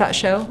piece. Does that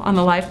show on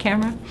the live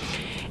camera?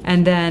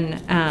 And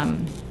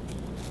then,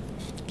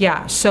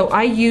 yeah, so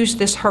I use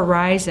this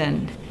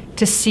horizon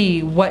to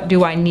see what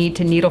do I need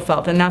to needle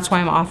felt, and that's why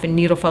I'm often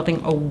needle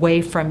felting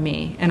away from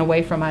me and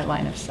away from my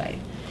line of sight.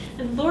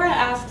 And Laura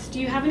asks,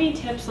 do you have any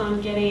tips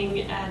on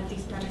getting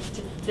these products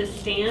to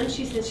stand?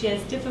 She says she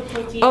has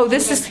difficulty. Oh,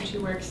 this is,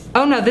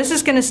 oh no, this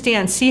is gonna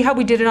stand. See how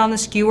we did it on the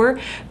skewer?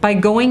 By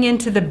going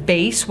into the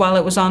base while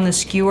it was on the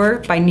skewer,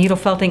 by needle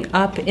felting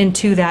up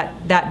into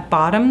that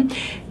bottom,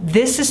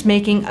 this is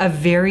making a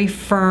very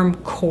firm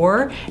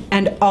core,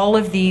 and all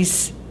of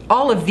these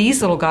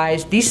little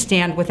guys, these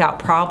stand without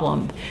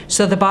problem.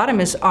 So the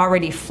bottom is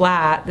already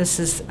flat. This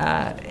is,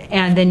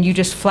 and then you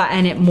just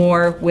flatten it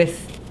more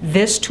with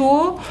this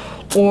tool,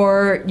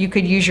 or you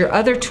could use your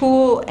other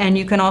tool, and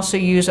you can also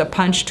use a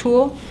punch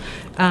tool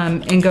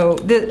and go,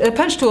 the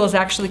punch tool is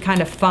actually kind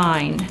of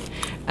fine.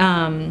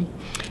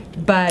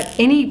 But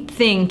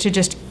anything to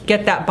just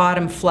get that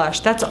bottom flush,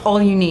 that's all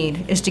you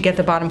need, is to get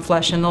the bottom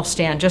flush, and they'll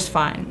stand just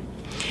fine.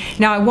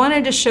 Now I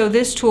wanted to show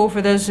this tool for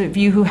those of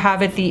you who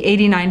have it. The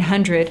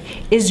 8900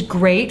 is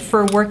great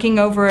for working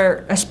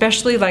over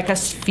especially like a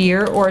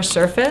sphere or a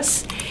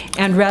surface,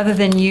 and rather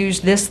than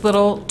use this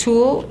little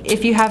tool,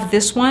 if you have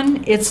this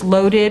one, it's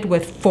loaded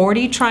with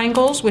 40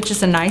 triangles, which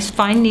is a nice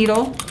fine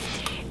needle,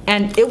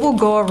 and it will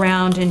go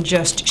around and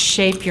just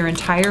shape your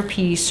entire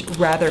piece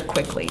rather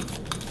quickly.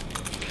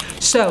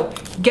 So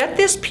get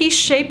this piece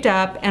shaped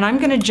up, and I'm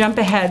gonna jump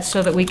ahead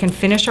so that we can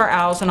finish our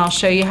owls, and I'll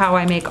show you how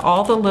I make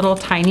all the little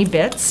tiny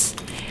bits.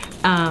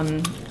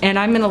 And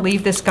I'm gonna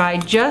leave this guy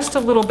just a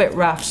little bit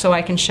rough so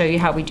I can show you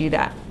how we do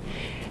that.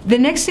 The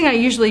next thing I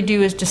usually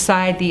do is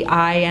decide the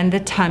eye and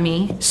the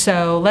tummy.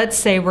 So let's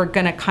say we're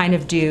gonna kind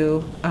of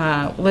do,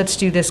 let's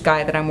do this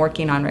guy that I'm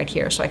working on right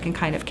here so I can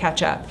kind of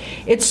catch up.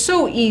 It's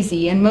so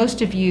easy, and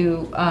most of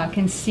you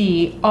can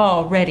see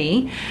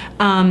already.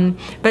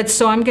 But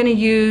so I'm gonna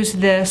use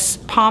this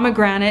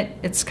pomegranate,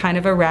 it's kind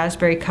of a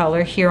raspberry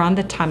color here on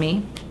the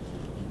tummy.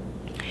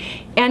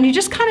 And you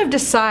just kind of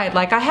decide,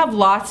 like I have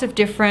lots of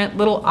different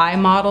little eye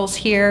models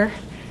here.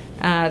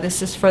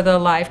 This is for the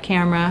live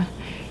camera.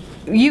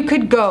 You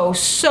could go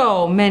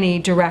so many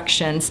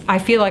directions. I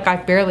feel like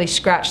I've barely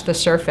scratched the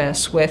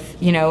surface with,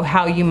 you know,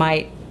 how you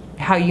might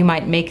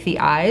make the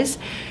eyes.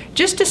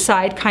 Just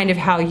decide kind of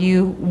how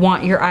you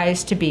want your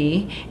eyes to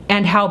be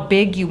and how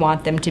big you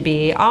want them to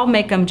be. I'll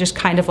make them just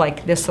kind of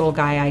like this little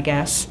guy, I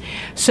guess.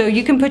 So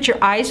you can put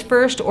your eyes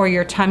first or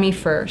your tummy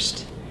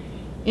first.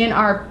 In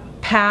our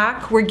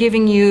pack, we're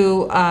giving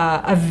you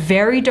a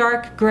very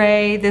dark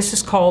gray. This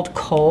is called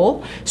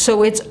coal,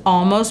 so it's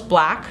almost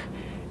black.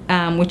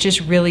 Which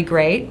is really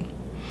great.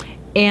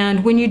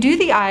 And when you do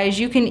the eyes,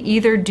 you can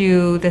either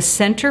do the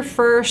center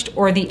first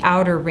or the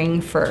outer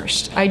ring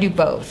first. I do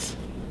both.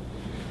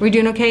 We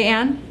doing okay,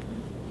 Anne?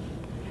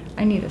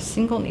 I need a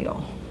single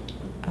needle.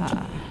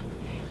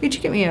 Could you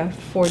get me a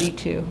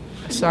 42?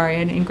 Sorry,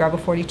 I didn't grab a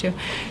 42.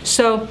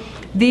 So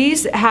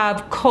these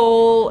have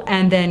coal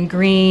and then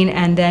green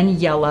and then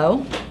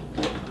yellow.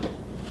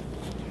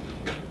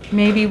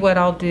 Maybe what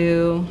I'll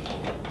do,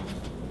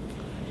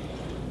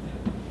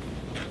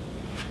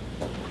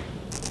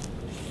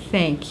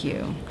 thank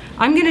you.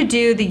 I'm gonna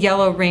do the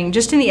yellow ring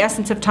just in the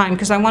essence of time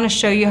because I wanna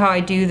show you how I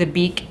do the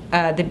beak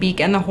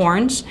and the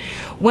horns.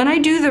 When I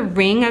do the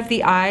ring of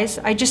the eyes,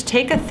 I just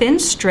take a thin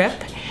strip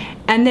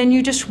and then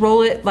you just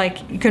roll it,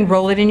 like you can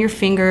roll it in your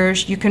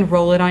fingers, you can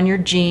roll it on your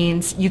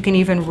jeans, you can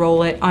even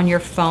roll it on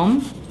your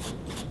foam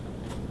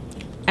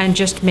and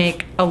just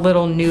make a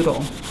little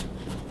noodle.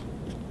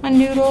 A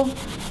noodle,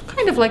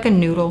 kind of like a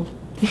noodle.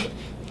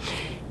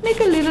 Make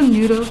a little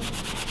noodle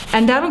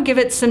and that'll give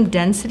it some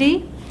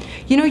density.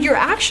 You know, you're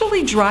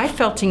actually dry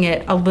felting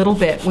it a little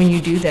bit when you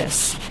do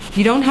this.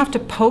 You don't have to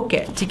poke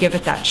it to give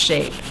it that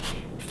shape.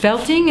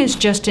 Felting is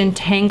just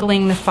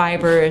entangling the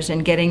fibers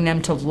and getting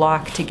them to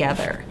lock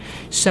together.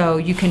 So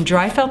you can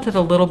dry felt it a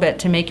little bit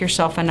to make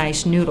yourself a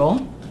nice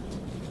noodle.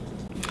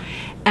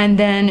 And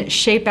then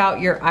shape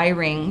out your eye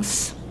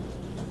rings.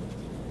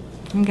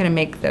 I'm gonna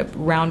make the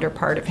rounder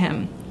part of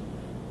him.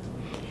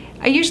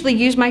 I usually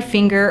use my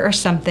finger or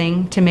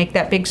something to make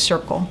that big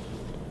circle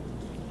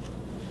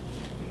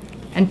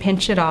and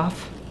pinch it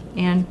off.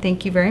 And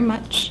thank you very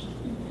much.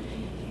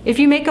 If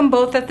you make them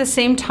both at the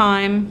same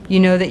time, you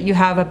know that you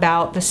have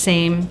about the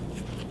same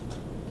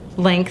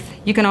length.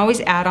 You can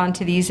always add on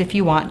to these if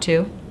you want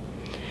to.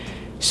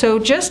 So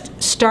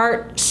just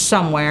start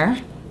somewhere.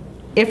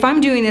 If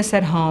I'm doing this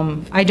at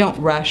home, I don't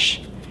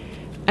rush.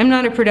 I'm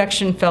not a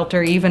production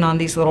felter even on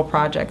these little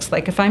projects.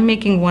 Like if I'm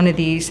making one of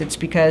these, it's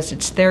because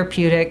it's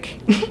therapeutic.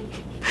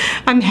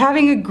 I'm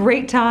having a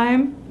great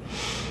time.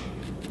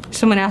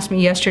 Someone asked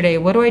me yesterday,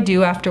 what do I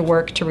do after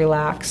work to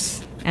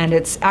relax? And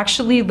it's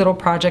actually little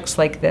projects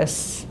like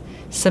this,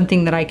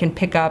 something that I can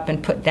pick up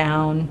and put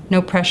down,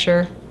 no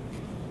pressure.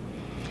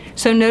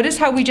 So notice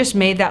how we just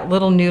made that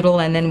little noodle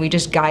and then we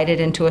just guide it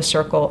into a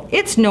circle.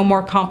 It's no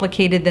more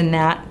complicated than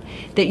that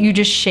you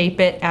just shape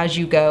it as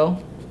you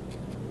go.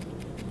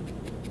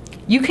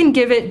 You can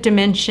give it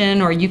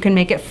dimension or you can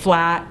make it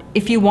flat.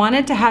 If you want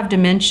it to have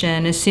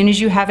dimension, as soon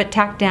as you have it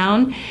tacked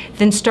down,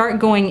 then start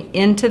going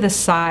into the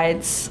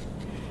sides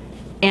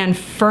and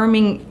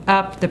firming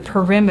up the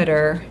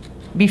perimeter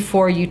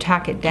before you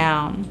tack it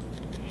down.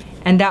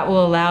 And that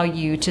will allow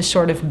you to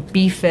sort of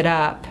beef it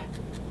up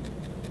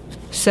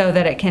so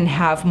that it can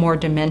have more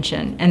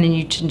dimension, and then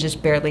you can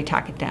just barely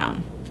tack it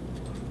down.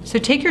 So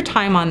take your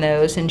time on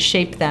those and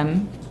shape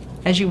them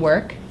as you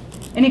work.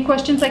 Any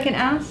questions I can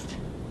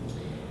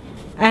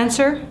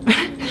answer?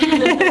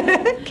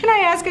 Can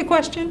I ask a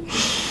question?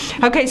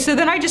 Okay, so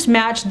then I just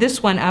match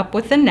this one up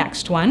with the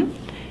next one.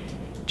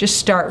 Just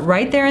start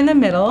right there in the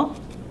middle.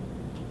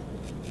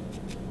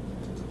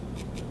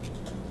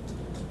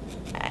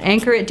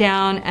 Anchor it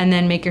down and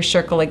then make your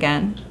circle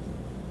again.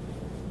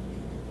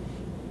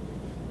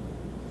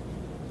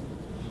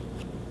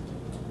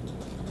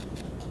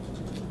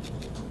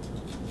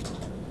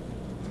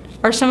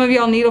 Are some of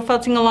y'all needle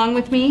felting along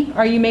with me?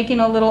 Are you making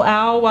a little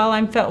owl while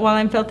I'm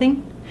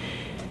felting?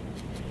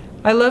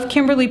 I love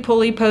Kimberly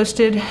Pulley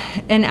posted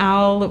an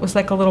owl. It was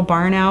like a little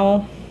barn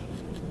owl.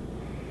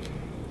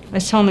 I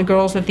was telling the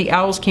girls that the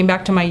owls came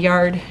back to my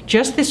yard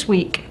just this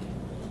week,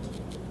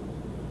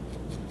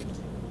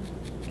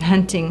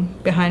 hunting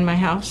behind my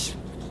house.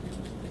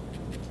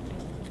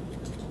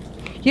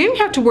 You don't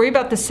have to worry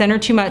about the center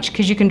too much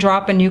because you can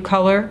drop a new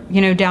color,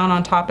 you know, down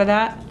on top of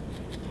that.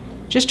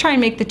 Just try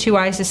and make the two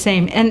eyes the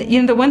same. And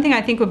you know, the one thing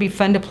I think would be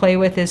fun to play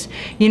with is,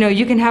 you know,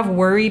 you can have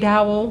worried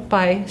owl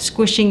by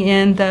squishing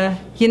in the,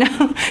 you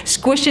know,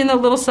 squish in the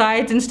little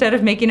sides instead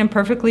of making them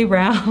perfectly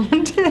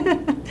round.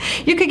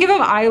 You could give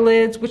them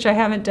eyelids, which I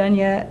haven't done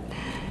yet.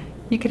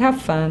 You could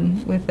have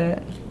fun with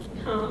it.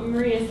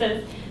 Maria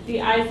says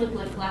the eyes look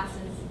like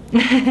glasses.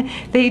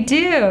 They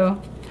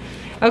do.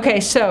 Okay,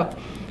 so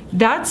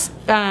that's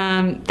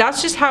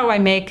just how I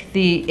make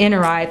the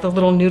inner eye, the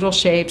little noodle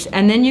shapes,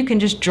 and then you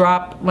can just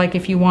drop, like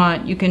if you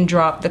want, you can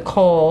drop the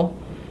coal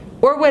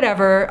or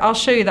whatever. I'll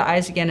show you the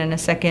eyes again in a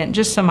second,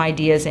 just some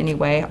ideas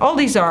anyway. All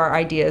these are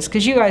ideas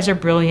because you guys are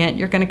brilliant.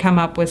 You're going to come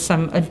up with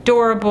some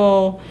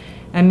adorable,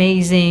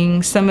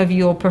 amazing. Some of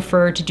you will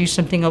prefer to do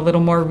something a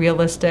little more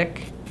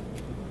realistic.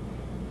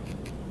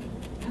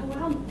 Oh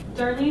wow,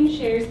 Darlene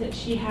shares that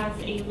she has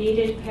a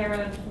mated pair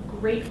of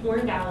great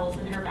horned owls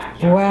in her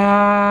backyard.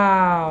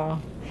 Wow.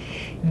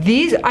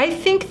 These, I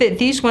think that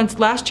these ones,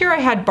 last year I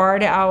had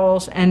barred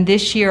owls, and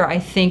this year I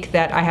think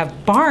that I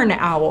have barn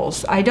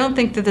owls. I don't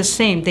think they're the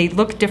same. They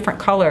look different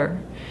color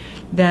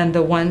than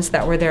the ones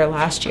that were there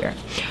last year.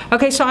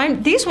 Okay, so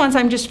these ones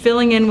I'm just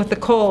filling in with the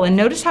coal, and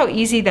notice how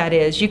easy that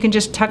is. You can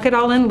just tuck it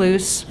all in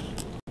loose.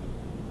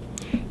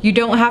 You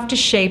don't have to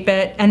shape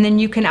it, and then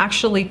you can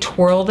actually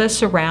twirl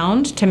this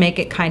around to make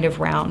it kind of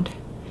round.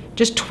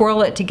 Just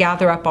twirl it to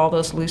gather up all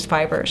those loose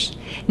fibers.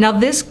 Now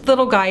this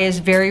little guy is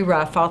very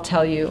rough, I'll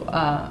tell you.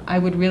 I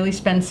would really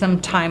spend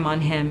some time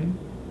on him.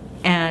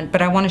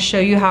 But I want to show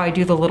you how I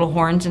do the little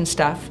horns and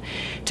stuff.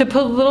 To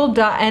put a little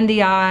dot in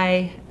the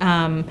eye,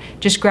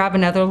 just grab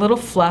another little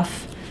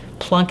fluff,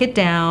 plunk it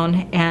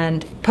down,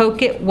 and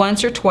poke it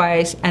once or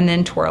twice, and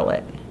then twirl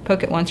it.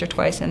 Poke it once or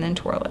twice, and then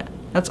twirl it.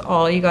 That's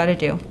all you got to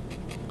do.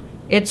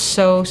 It's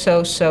so,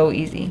 so, so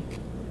easy.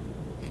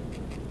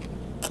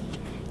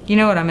 You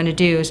know what I'm going to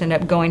do is end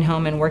up going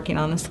home and working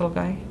on this little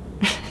guy.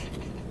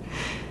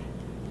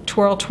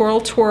 Twirl,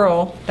 twirl,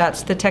 twirl.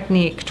 That's the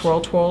technique.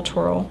 Twirl, twirl,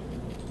 twirl.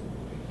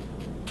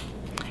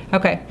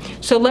 Okay,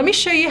 so let me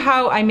show you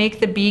how I make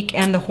the beak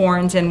and the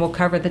horns, and we'll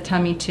cover the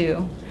tummy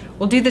too.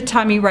 We'll do the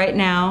tummy right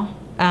now.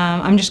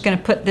 I'm just going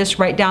to put this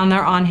right down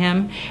there on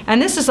him.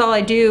 And this is all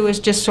I do is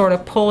just sort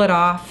of pull it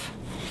off,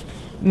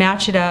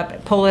 match it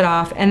up, pull it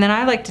off, and then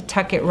I like to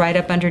tuck it right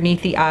up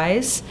underneath the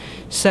eyes.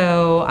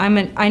 So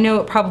I know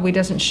it probably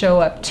doesn't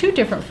show up too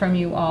different from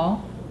you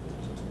all.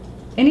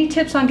 Any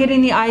tips on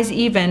getting the eyes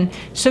even?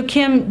 So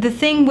Kim, the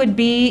thing would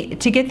be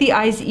to get the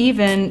eyes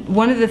even,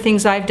 one of the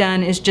things I've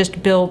done is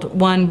just build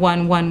 1,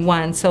 1, 1,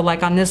 1. So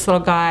like on this little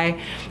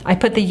guy, I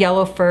put the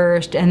yellow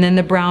first and then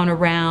the brown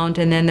around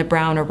and then the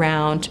brown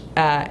around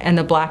and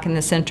the black in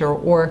the center.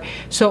 Or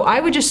so I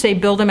would just say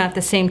build them at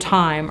the same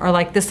time, or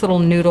like this little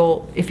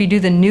noodle. If you do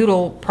the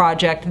noodle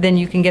project, then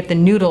you can get the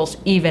noodles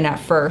even at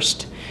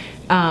first.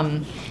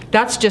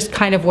 That's just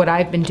kind of what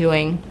I've been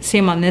doing.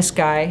 Same on this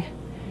guy.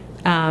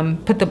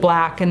 Put the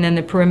black and then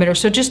the perimeter.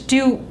 So just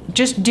do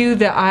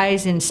the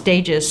eyes in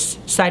stages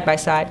side by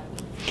side.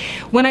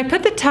 When I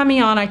put the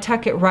tummy on, I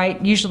tuck it right,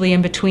 usually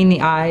in between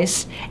the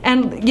eyes.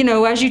 And you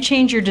know, as you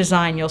change your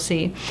design, you'll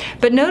see.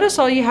 But notice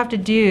all you have to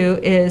do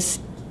is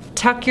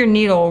tuck your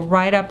needle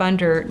right up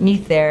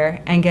underneath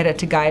there and get it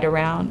to guide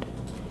around.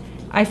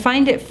 I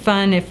find it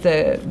fun if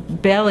the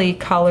belly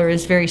color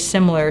is very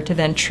similar to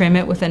then trim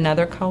it with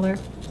another color.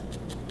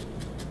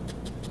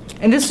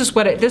 And this is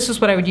what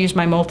I would use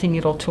my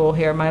multi-needle tool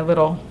here, my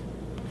little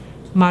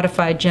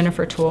modified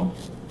Jennifer tool.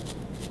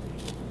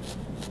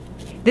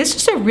 This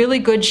is a really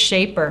good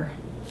shaper.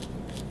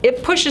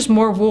 It pushes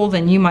more wool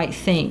than you might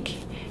think.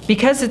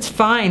 Because it's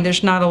fine,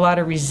 there's not a lot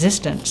of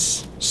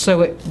resistance.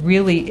 So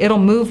it'll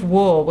move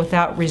wool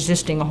without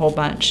resisting a whole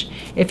bunch.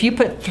 If you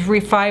put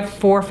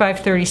 4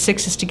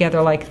 5/36s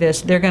together like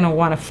this, they're gonna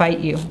wanna fight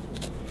you.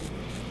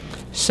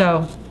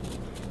 So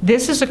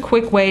this is a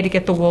quick way to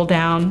get the wool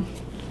down.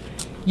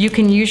 You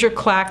can use your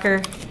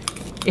clacker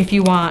if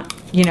you want.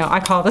 You know, I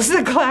call this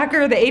the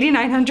clacker, the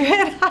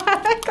 8900.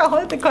 I call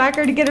it the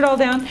clacker to get it all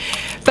down.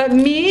 But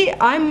me,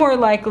 I'm more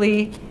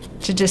likely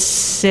to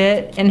just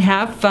sit and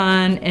have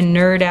fun and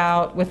nerd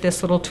out with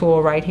this little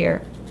tool right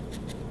here.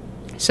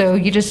 So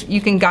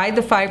you can guide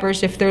the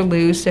fibers if they're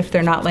loose, if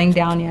they're not laying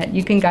down yet.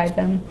 You can guide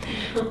them.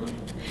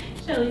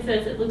 Shelly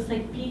says it looks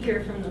like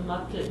Beaker from the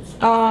Muppets.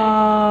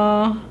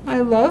 Aww, I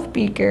love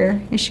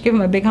Beaker. You should give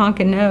him a big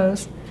honking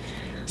nose.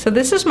 So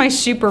this is my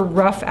super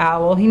rough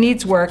owl. He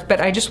needs work,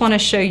 but I just want to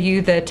show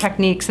you the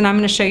techniques, and I'm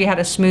going to show you how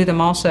to smooth them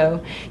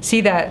also.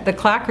 See that the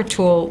clacker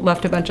tool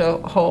left a bunch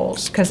of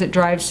holes because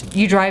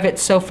you drive it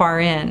so far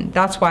in.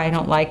 That's why I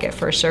don't like it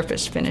for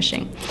surface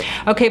finishing.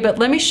 Okay, but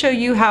let me show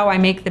you how I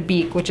make the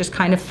beak, which is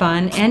kind of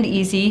fun and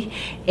easy,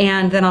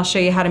 and then I'll show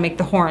you how to make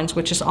the horns,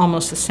 which is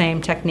almost the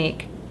same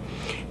technique.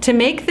 To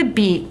make the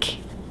beak,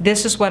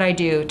 this is what I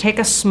do. Take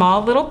a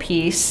small little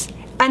piece.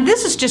 And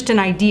this is just an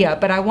idea,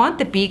 but I want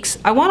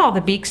all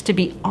the beaks to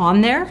be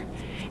on there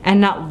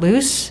and not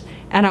loose,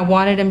 and I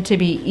wanted them to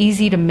be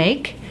easy to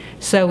make.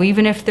 So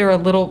even if they're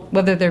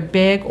whether they're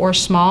big or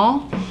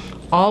small,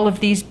 all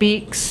of these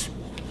beaks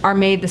are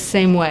made the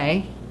same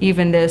way,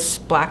 even this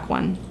black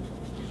one.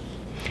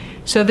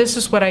 So this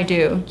is what I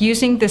do.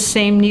 Using the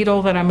same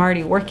needle that I'm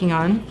already working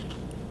on,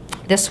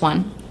 this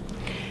one,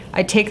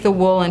 I take the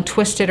wool and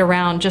twist it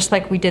around just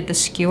like we did the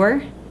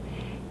skewer.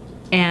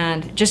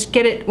 And just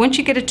once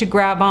you get it to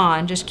grab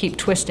on, just keep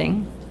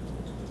twisting.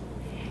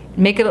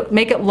 Make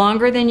it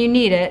longer than you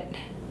need it.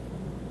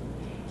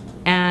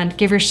 And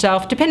give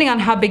yourself, depending on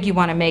how big you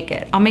want to make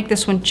it. I'll make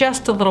this one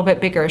just a little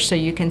bit bigger so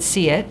you can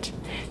see it.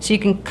 So you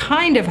can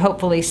kind of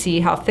hopefully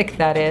see how thick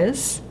that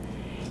is.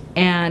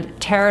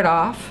 And tear it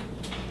off.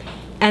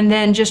 And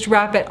then just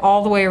wrap it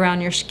all the way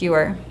around your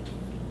skewer.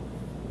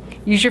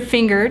 Use your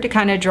finger to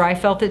kind of dry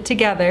felt it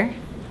together.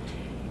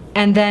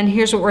 And then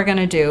here's what we're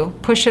gonna do.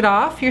 Push it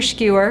off your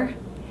skewer,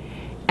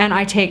 and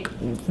I take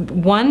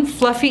one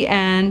fluffy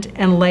end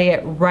and lay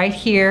it right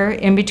here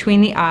in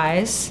between the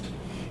eyes.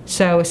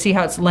 So see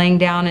how it's laying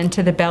down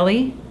into the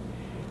belly?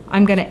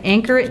 I'm gonna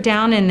anchor it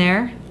down in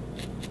there,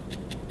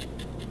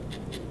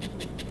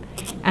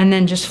 and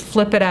then just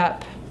flip it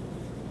up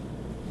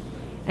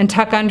and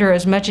tuck under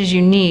as much as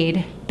you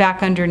need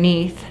back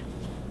underneath.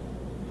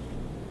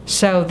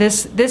 So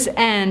this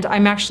end,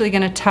 I'm actually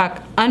gonna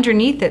tuck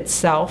underneath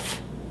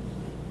itself,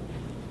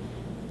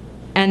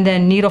 and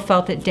then needle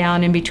felt it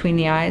down in between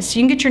the eyes. So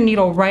you can get your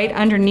needle right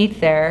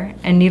underneath there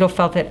and needle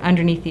felt it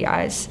underneath the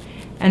eyes,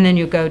 and then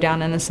you go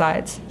down in the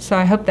sides. So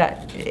I hope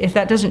that if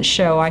that doesn't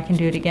show, I can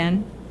do it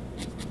again.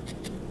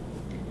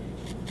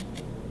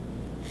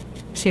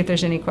 See if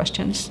there's any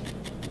questions.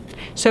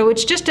 So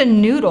it's just a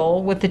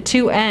noodle with the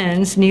two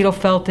ends needle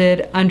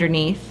felted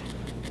underneath.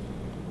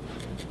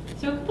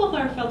 So a couple of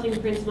our felting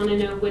friends want to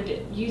know,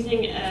 would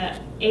using a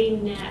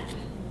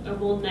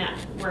wool nap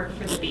work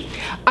for the beak?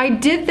 I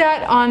did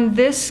that on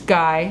this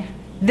guy.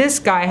 This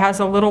guy has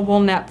a little wool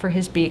nap for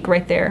his beak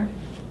right there.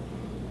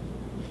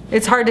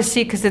 It's hard to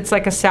see because it's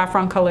like a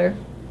saffron color.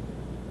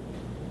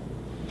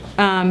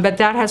 But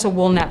that has a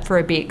wool nap for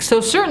a beak.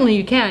 So certainly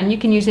you can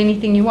use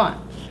anything you want.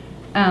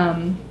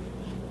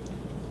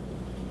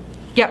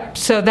 Yep,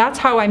 so that's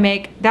how I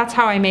make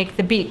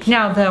the beak.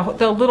 Now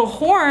the little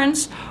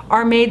horns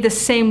are made the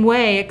same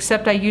way,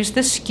 except I use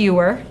the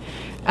skewer.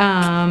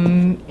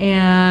 And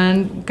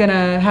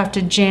gonna have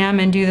to jam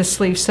and do the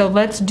sleeves. So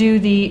let's do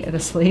the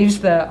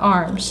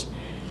arms,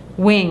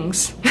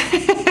 wings.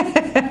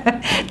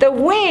 The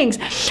wings.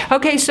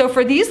 Okay, so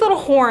for these little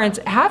horns,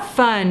 have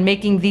fun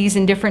making these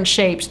in different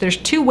shapes. There's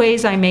two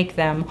ways I make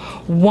them.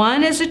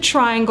 One is a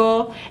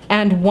triangle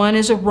and one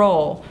is a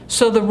roll.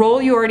 So the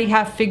roll you already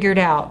have figured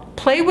out.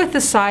 Play with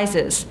the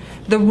sizes.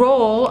 The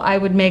roll I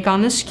would make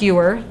on the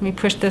skewer. Let me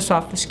push this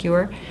off the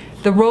skewer.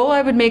 The roll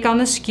I would make on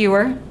the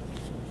skewer,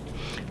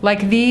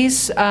 like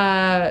these,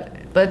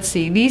 let's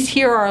see, these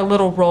here are a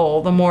little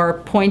roll, the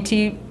more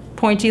pointy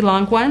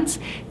long ones.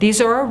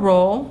 These are a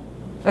roll,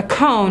 a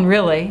cone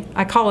really.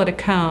 I call it a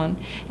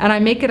cone. And I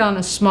make it on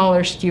a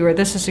smaller skewer.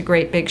 This is a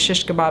great big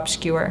shish kebab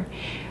skewer.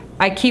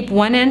 I keep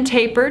one end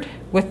tapered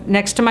with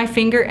next to my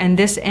finger, and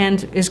this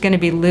end is going to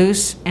be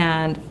loose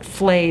and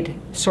flayed,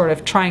 sort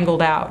of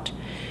triangled out.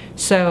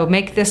 So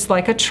make this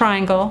like a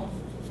triangle.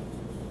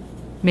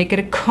 Make it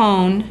a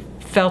cone.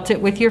 Felt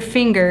it with your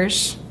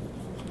fingers.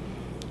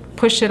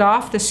 Push it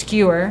off the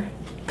skewer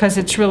because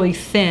it's really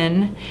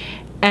thin,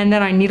 and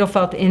then I needle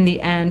felt in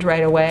the end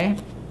right away.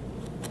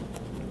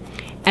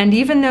 And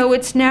even though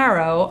it's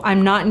narrow,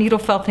 I'm not needle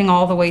felting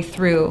all the way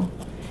through.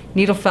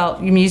 Needle felt,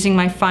 I'm using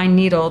my fine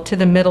needle to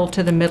the middle,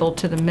 to the middle,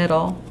 to the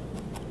middle.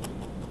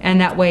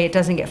 And that way it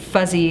doesn't get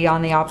fuzzy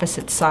on the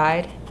opposite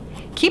side.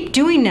 Keep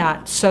doing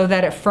that so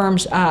that it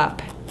firms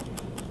up.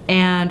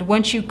 And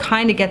once you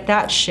kind of get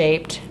that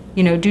shaped,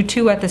 you know, do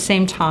two at the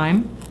same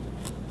time.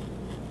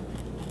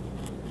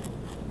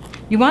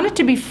 You want it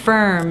to be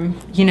firm,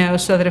 you know,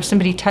 so that if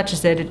somebody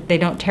touches it, they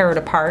don't tear it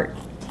apart.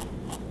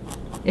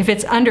 If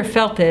it's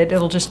underfelted,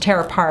 it'll just tear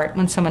apart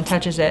when someone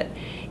touches it.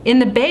 In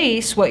the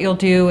base, what you'll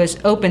do is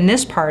open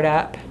this part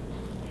up,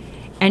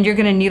 and you're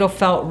gonna needle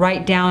felt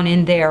right down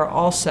in there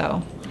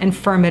also, and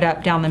firm it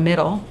up down the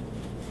middle.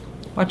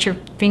 Watch your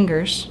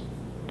fingers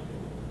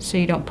so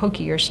you don't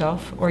pokey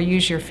yourself, or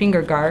use your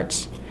finger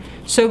guards.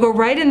 So go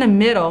right in the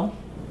middle,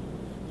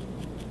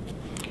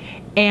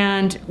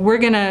 and we're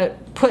gonna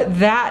put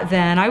that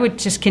then, I would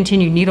just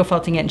continue needle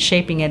felting it and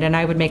shaping it, and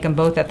I would make them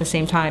both at the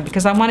same time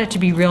because I want it to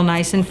be real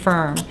nice and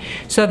firm.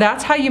 So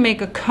that's how you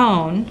make a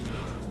cone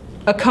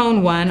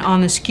one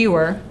on the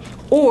skewer,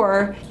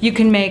 or you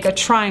can make a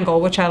triangle,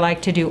 which I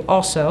like to do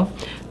also.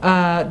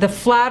 The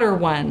flatter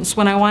ones,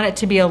 when I want it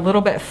to be a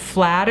little bit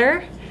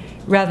flatter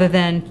rather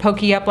than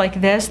pokey up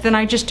like this, then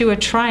I just do a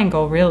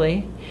triangle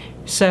really.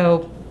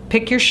 So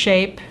pick your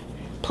shape,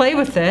 play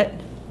with it.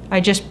 I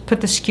just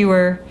put the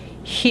skewer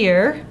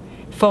here,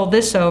 fold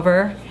this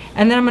over,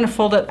 and then I'm going to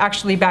fold it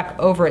actually back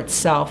over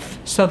itself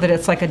so that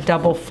it's like a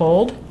double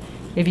fold.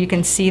 If you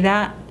can see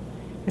that,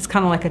 it's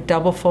kind of like a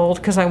double fold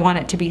because I want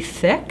it to be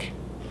thick.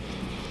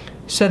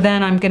 So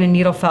then I'm going to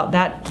needle felt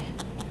that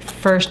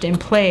first in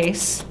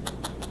place,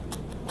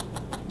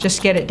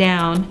 just get it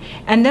down,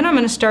 and then I'm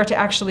going to start to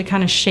actually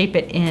kind of shape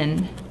it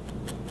in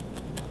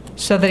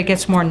so that it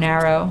gets more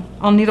narrow.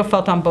 I'll needle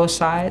felt on both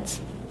sides.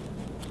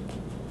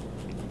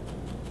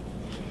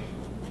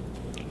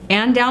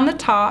 And down the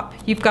top,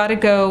 you've got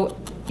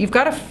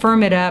to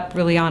firm it up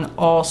really on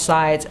all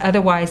sides.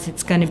 Otherwise,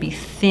 it's going to be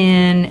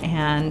thin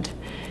and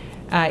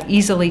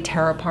easily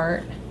tear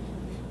apart.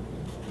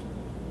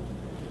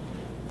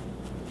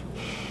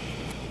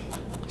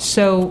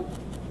 So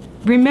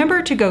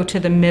remember to go to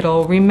the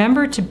middle.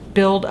 Remember to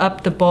build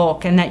up the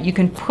bulk, and that you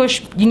can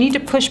push, you need to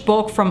push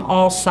bulk from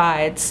all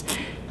sides.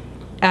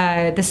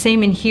 The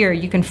same in here,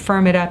 you can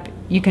firm it up.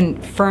 You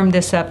can firm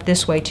this up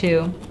this way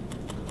too.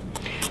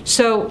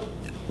 So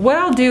what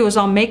I'll do is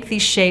I'll make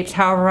these shapes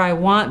however I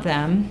want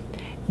them,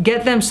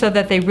 get them so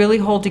that they really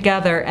hold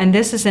together, and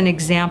this is an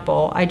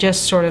example. I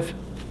just sort of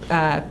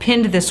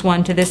pinned this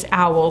one to this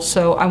owl,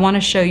 so I want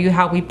to show you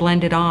how we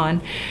blend it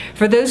on.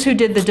 For those who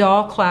did the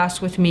doll class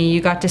with me, you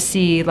got to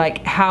see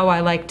like how I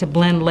like to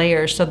blend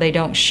layers so they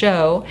don't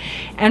show.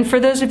 And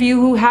for those of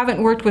you who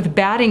haven't worked with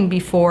batting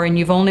before and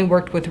you've only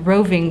worked with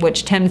roving,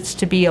 which tends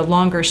to be a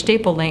longer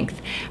staple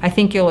length, I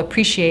think you'll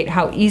appreciate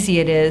how easy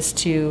it is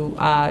to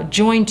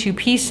join two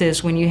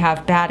pieces when you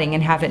have batting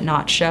and have it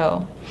not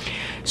show.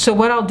 So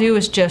what I'll do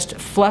is just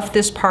fluff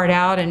this part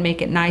out and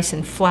make it nice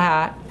and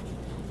flat,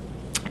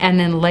 and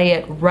then lay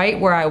it right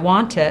where I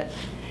want it.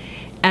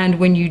 And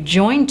when you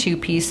join two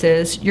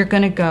pieces, you're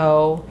going to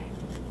go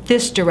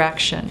this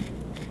direction.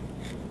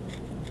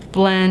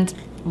 Blend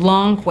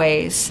long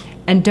ways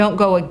and don't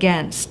go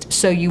against.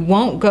 So you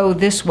won't go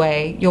this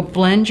way. You'll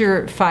blend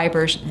your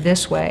fibers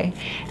this way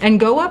and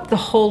go up the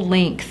whole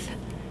length,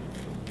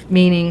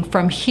 meaning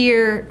from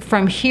here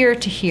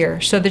to here,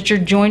 so that you're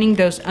joining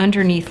those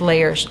underneath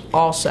layers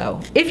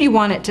also. If you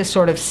want it to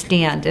sort of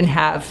stand and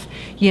have,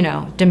 you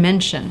know,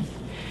 dimension.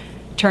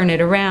 Turn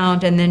it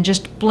around and then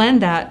just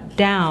blend that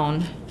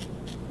down.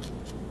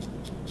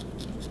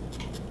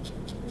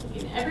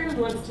 And everyone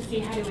wants to see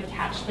how to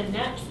attach the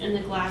neps and the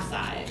glass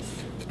eyes.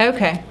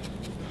 Okay.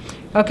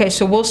 Okay,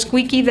 so we'll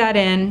squeaky that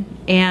in,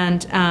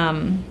 and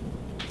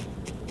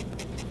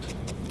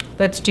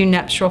let's do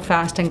neps real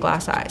fast and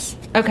glass eyes.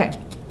 Okay.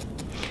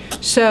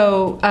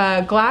 So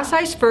glass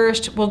eyes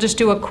first. We'll just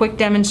do a quick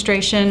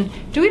demonstration.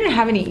 Do we not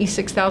have any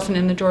E6000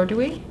 in the drawer, do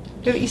we?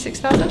 Do we have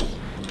E6000?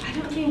 I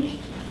don't think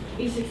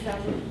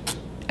E6000.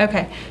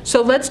 Okay,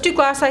 so let's do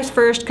glass eyes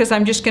first because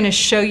I'm just going to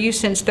show you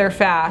since they're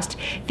fast.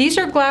 These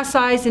are glass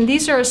eyes and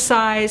these are a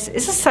size,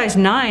 is this size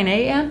 9,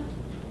 eh, Ann?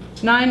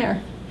 9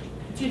 or?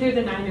 It's either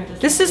the 9 or the 7.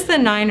 This is the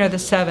 9 or the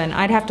 7.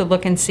 I'd have to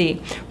look and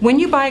see. When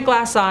you buy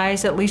glass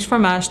eyes, at least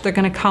from us, they're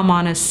going to come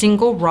on a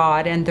single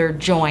rod and they're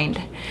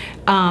joined.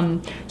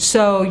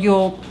 So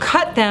you'll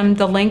cut them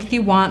the length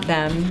you want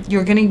them.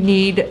 You're going to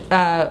need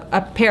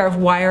a pair of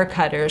wire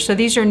cutters. So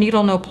these are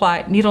needle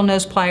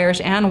nose pliers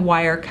and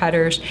wire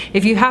cutters.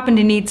 If you happen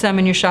to need some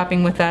and you're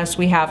shopping with us,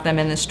 we have them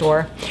in the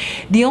store.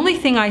 The only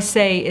thing I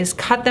say is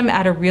cut them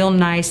at a real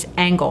nice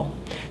angle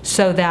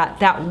so that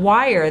that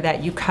wire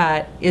that you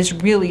cut is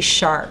really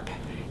sharp.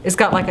 It's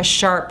got like a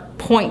sharp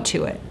point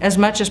to it as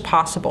much as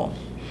possible.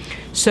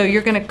 So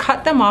you're going to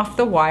cut them off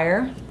the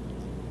wire.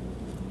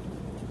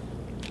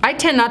 I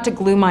tend not to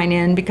glue mine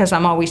in because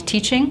I'm always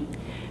teaching,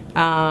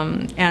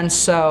 and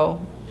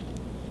so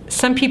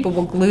some people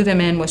will glue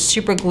them in with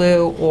super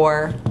glue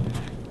or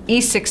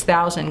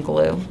E6000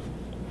 glue.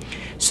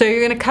 So you're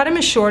going to cut them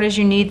as short as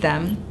you need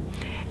them,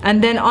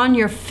 and then on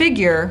your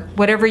figure,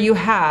 whatever you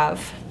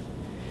have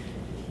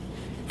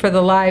for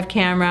the live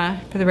camera,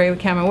 for the regular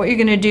camera, what you're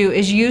going to do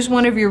is use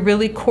one of your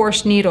really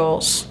coarse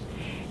needles,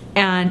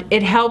 and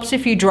it helps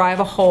if you drive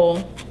a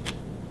hole.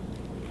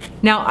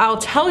 Now I'll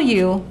tell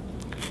you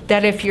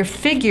that if your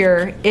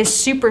figure is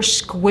super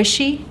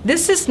squishy,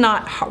 this is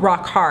not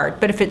rock hard,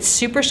 but if it's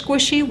super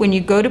squishy, when you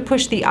go to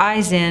push the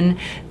eyes in,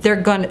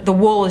 the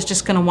wool is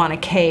just gonna wanna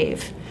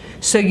cave.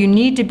 So you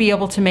need to be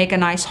able to make a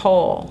nice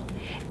hole.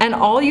 And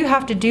all you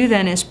have to do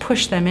then is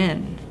push them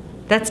in.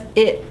 That's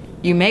it.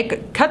 You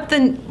cut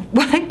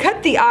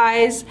the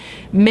eyes,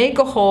 make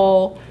a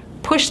hole,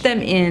 push them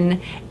in,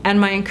 and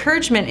my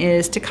encouragement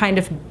is to kind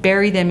of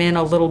bury them in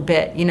a little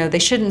bit. You know, they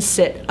shouldn't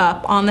sit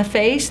up on the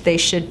face, they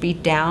should be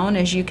down,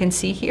 as you can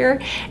see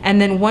here. And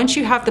then once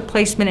you have the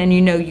placement and you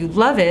know you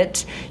love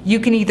it, you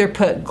can either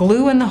put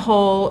glue in the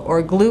hole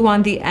or glue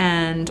on the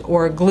end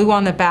or glue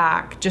on the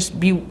back. Just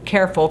be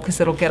careful because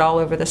it'll get all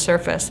over the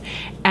surface,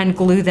 and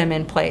glue them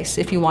in place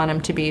if you want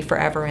them to be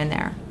forever in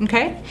there,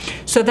 okay?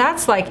 So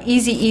that's like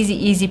easy, easy,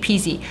 easy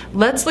peasy.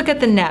 Let's look at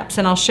the neps,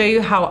 and I'll show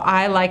you how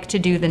I like to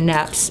do the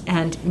neps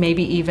and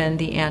maybe even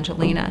the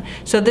Angelina.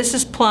 So this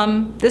is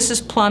plum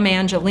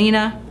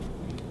Angelina.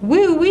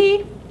 Woo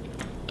wee.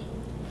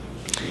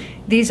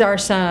 These are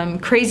some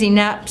crazy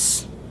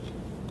neps.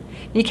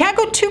 You can't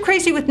go too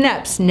crazy with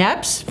neps.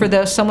 Neps,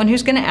 for someone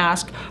who's going to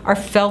ask, are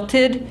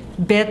felted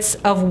bits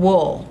of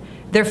wool.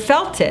 They're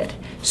felted,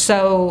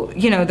 so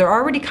you know they're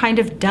already kind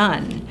of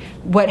done.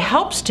 What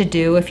helps to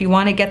do, if you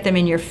want to get them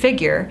in your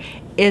figure,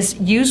 is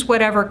use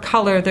whatever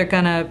color they're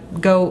gonna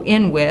go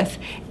in with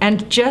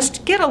and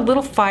just get a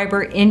little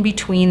fiber in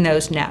between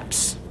those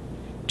neps.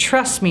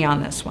 Trust me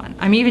on this one.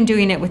 I'm even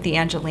doing it with the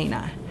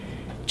Angelina.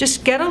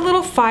 Just get a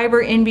little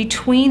fiber in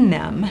between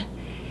them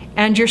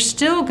and you're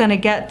still gonna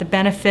get the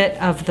benefit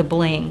of the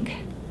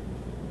bling.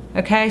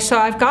 Okay, so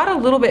I've got a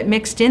little bit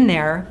mixed in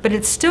there, but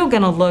it's still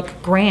gonna look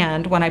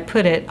grand when I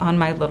put it on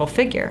my little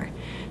figure.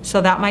 So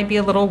that might be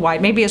a little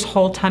wide. Maybe his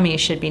whole tummy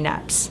should be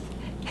neps.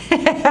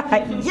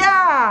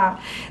 Yeah,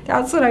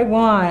 that's what I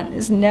want,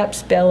 is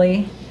Nep's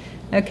belly.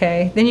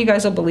 Okay, then you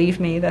guys will believe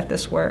me that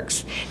this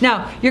works.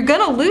 Now, you're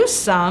gonna lose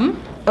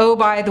some, oh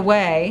by the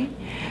way,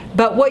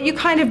 but what you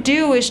kind of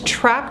do is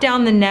trap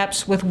down the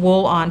neps with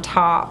wool on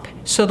top,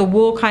 so the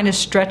wool kind of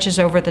stretches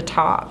over the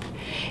top.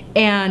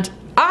 And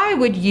I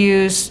would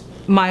use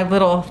my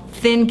little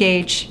thin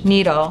gauge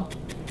needle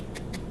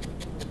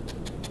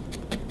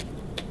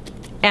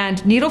and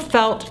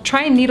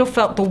try and needle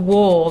felt the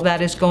wool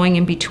that is going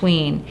in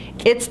between.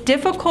 It's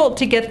difficult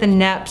to get the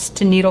neps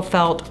to needle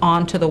felt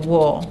onto the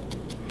wool.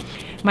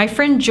 My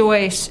friend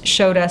Joyce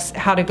showed us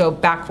how to go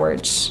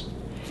backwards,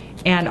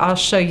 and I'll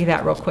show you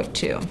that real quick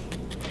too.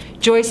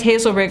 Joyce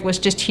Hazelrig was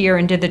just here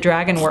and did the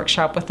dragon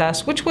workshop with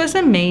us, which was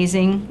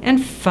amazing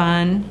and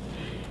fun.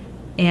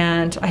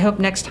 And I hope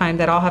next time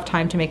that I'll have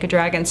time to make a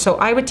dragon. So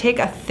I would take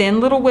a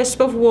thin little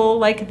wisp of wool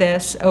like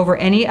this over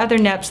any other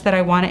neps that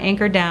I want to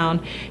anchor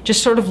down,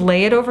 just sort of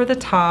lay it over the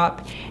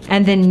top,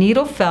 and then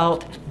needle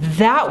felt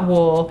that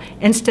wool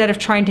instead of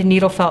trying to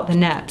needle felt the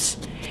neps.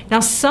 Now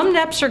some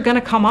neps are going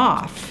to come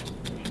off.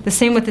 The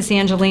same with this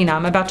Angelina.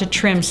 I'm about to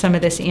trim some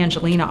of this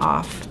Angelina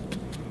off.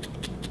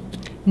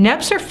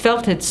 Neps are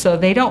felted so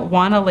they don't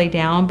want to lay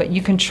down, but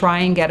you can try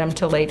and get them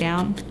to lay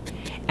down.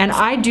 And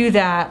I do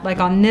that, like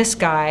on this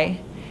guy,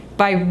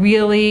 by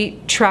really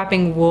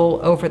trapping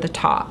wool over the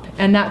top.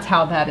 And that's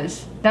how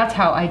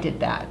I did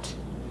that.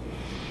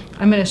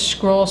 I'm gonna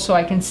scroll so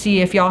I can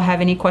see if y'all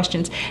have any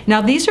questions.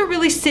 Now these are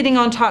really sitting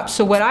on top,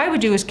 so what I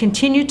would do is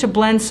continue to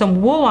blend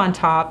some wool on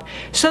top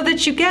so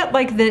that you get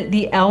like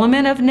the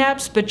element of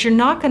neps, but you're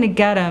not gonna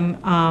get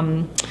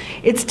them,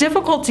 it's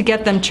difficult to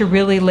get them to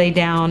really lay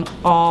down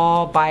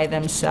all by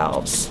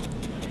themselves.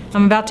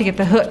 I'm about to get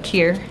the hook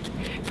here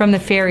from the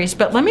fairies,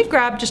 but let me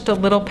grab just a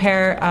little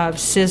pair of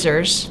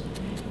scissors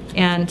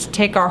and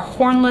take our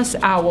hornless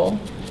owl.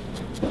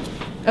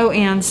 Oh,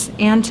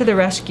 Anne to the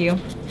rescue.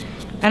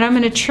 And I'm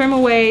going to trim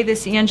away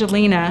this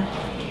Angelina,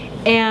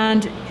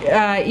 and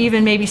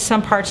even maybe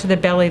some parts of the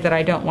belly that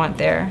I don't want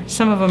there.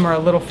 Some of them are a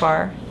little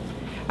far.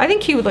 I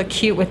think he would look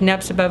cute with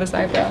neps above his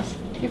eyebrows.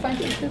 Do you find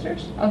these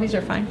scissors? Oh, these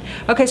are fine.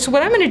 Okay, so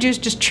what I'm gonna do is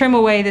just trim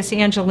away this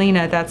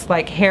Angelina that's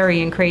like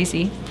hairy and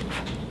crazy.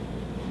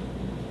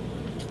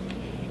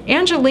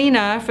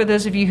 Angelina, for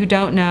those of you who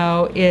don't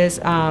know, is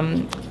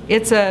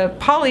it's a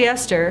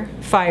polyester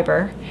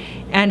fiber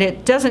and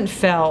it doesn't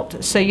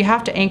felt, so you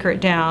have to anchor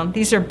it down.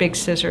 These are big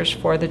scissors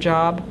for the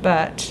job,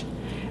 but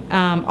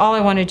all I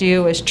want to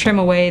do is trim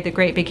away the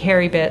great big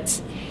hairy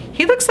bits.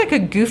 He looks like a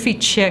goofy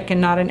chick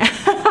and not an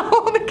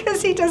owl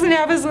because he doesn't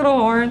have his little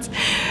horns.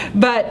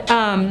 But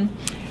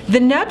the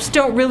nubs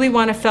don't really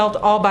want to felt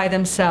all by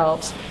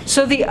themselves.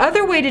 So the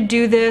other way to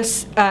do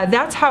this,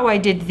 that's how I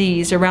did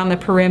these around the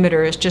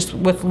perimeter, is just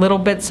with little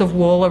bits of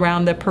wool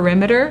around the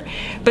perimeter.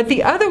 But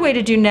the other way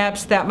to do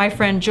neps that my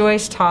friend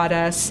Joyce taught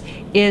us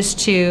is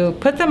to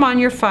put them on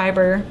your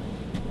fiber,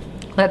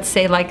 let's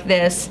say like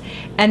this,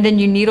 and then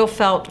you needle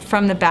felt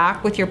from the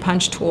back with your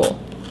punch tool.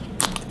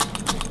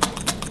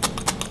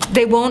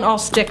 They won't all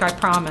stick, I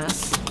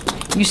promise.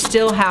 You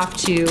still have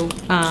to,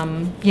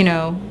 you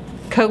know,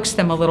 coax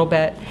them a little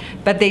bit,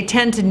 but they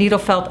tend to needle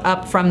felt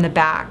up from the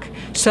back.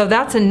 So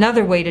that's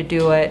another way to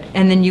do it,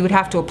 and then you would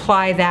have to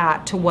apply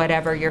that to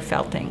whatever you're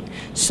felting.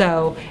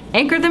 So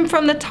anchor them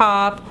from the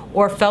top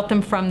or felt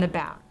them from the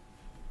back.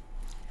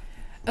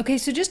 Okay,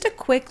 so just a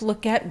quick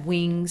look at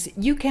wings.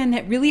 You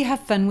can really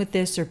have fun with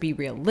this or be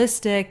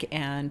realistic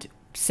and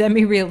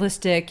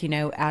semi-realistic, you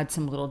know, add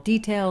some little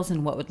details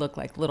and what would look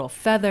like little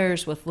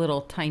feathers with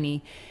little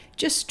tiny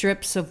just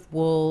strips of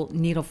wool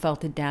needle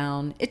felted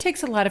down. It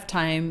takes a lot of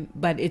time,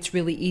 but it's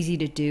really easy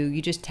to do.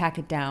 You just tack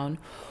it down.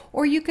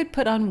 Or you could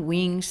put on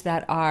wings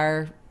that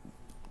are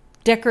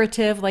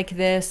decorative like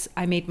this.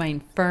 I made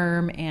mine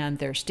firm and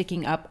they're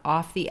sticking up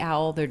off the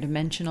owl. They're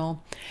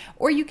dimensional.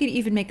 Or you could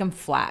even make them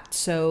flat.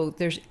 So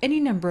there's any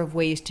number of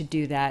ways to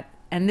do that.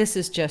 And this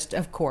is just,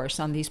 of course,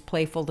 on these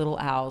playful little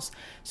owls.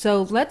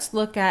 So let's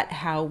look at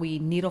how we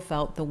needle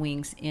felt the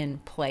wings in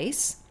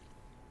place.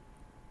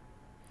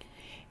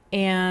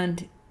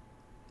 And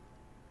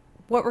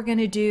what we're going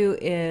to do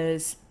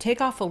is take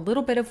off a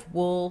little bit of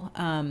wool,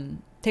 in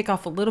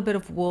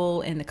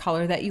the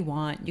color that you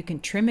want. You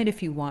can trim it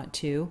if you want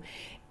to.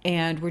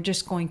 And we're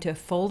just going to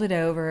fold it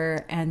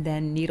over and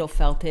then needle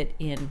felt it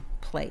in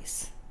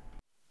place.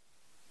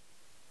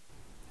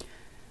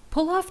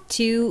 Pull off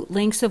 2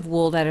 lengths of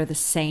wool that are the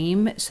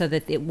same so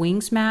that the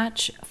wings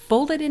match.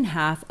 Fold it in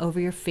half over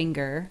your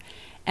finger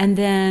and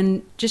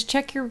then just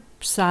check your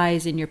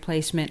size and your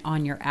placement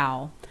on your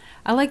owl.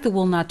 I like the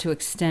wool not to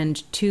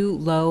extend too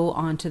low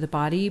onto the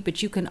body,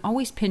 but you can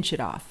always pinch it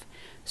off.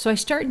 So I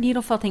start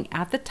needle felting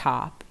at the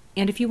top,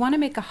 and if you want to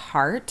make a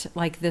heart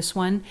like this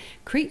one,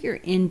 create your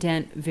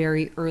indent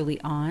very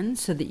early on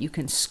so that you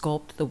can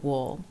sculpt the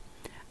wool.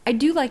 I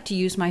do like to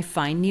use my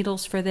fine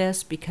needles for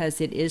this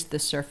because it is the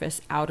surface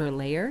outer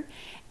layer,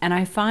 and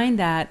I find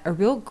that a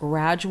real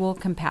gradual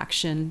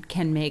compaction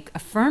can make a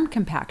firm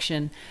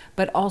compaction,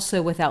 but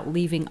also without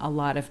leaving a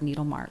lot of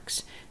needle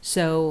marks.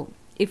 So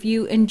if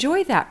you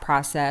enjoy that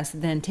process,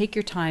 then take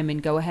your time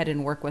and go ahead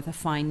and work with a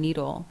fine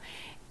needle.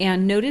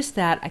 And notice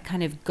that I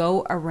kind of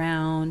go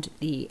around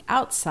the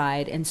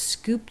outside and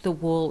scoop the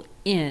wool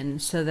in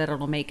so that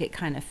it'll make it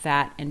kind of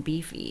fat and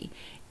beefy.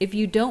 If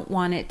you don't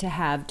want it to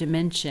have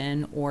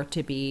dimension or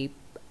to be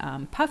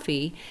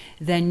puffy,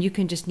 then you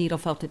can just needle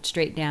felt it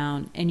straight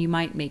down, and you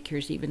might make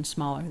yours even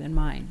smaller than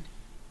mine.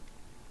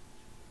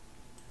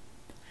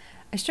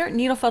 I start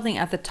needle felting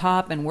at the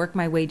top and work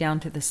my way down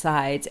to the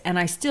sides, and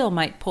I still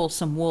might pull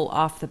some wool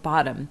off the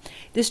bottom.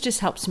 This just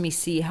helps me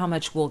see how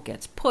much wool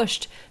gets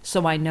pushed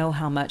so I know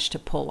how much to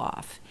pull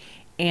off.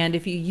 And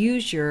if you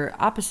use your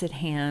opposite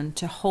hand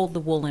to hold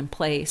the wool in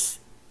place,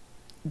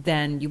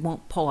 then you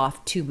won't pull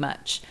off too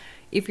much.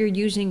 If you're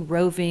using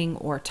roving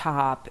or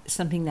top,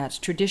 something that's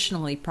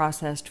traditionally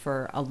processed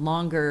for a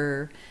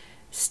longer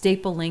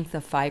staple length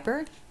of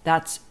fiber,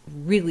 that's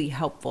really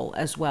helpful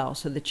as well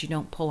so that you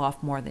don't pull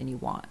off more than you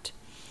want.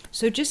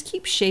 So just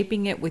keep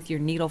shaping it with your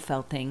needle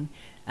felting,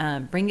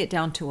 bring it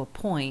down to a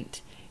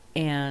point,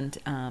 and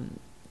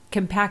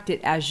compact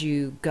it as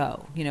you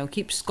go. You know,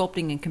 keep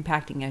sculpting and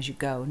compacting as you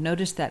go.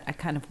 Notice that I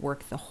kind of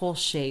work the whole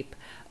shape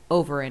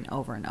over and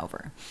over and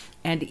over.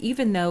 And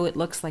even though it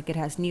looks like it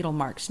has needle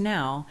marks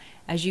now,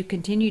 as you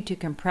continue to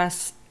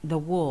compress the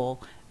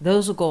wool,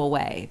 those will go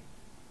away.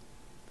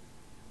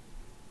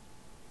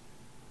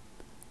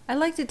 I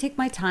like to take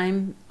my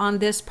time on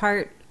this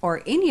part,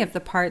 or any of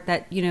the part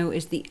that, you know,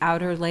 is the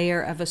outer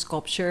layer of a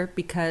sculpture,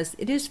 because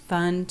it is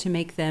fun to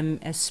make them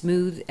as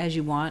smooth as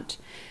you want.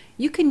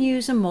 You can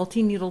use a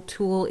multi-needle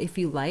tool if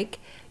you like.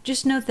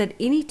 Just note that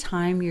any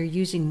time you're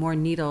using more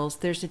needles,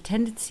 there's a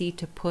tendency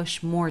to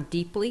push more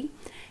deeply.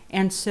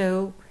 And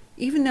so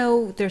even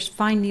though there's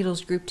fine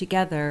needles grouped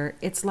together,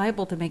 it's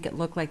liable to make it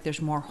look like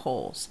there's more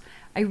holes.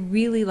 I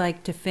really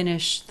like to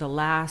finish the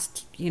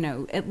last, you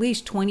know, at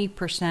least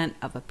 20%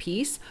 of a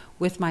piece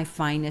with my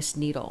finest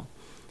needle.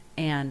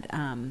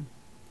 And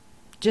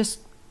just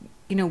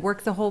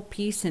work the whole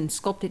piece and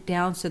sculpt it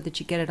down so that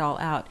you get it all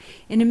out.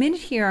 In a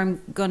minute here,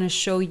 I'm going to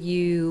show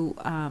you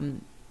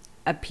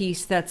a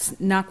piece that's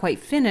not quite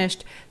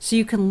finished so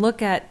you can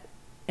look at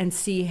and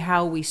see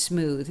how we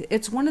smooth.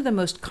 It's one of the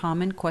most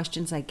common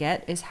questions I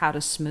get is how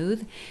to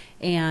smooth,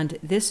 and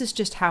this is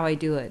just how I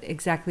do it.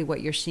 Exactly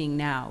what you're seeing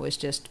now is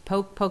just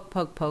poke, poke,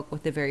 poke, poke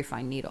with a very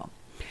fine needle.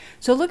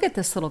 So look at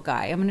this little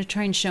guy. I'm going to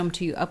try and show him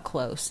to you up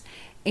close.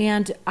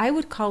 And I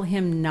would call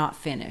him not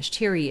finished.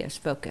 Here he is,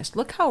 focused.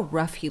 Look how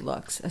rough he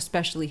looks,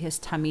 especially his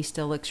tummy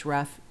still looks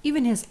rough,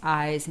 even his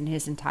eyes and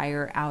his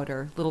entire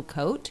outer little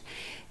coat.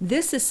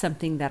 This is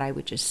something that I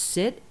would just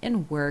sit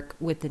and work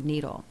with the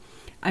needle.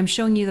 I'm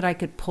showing you that I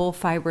could pull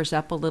fibers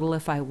up a little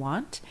if I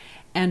want.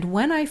 And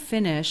when I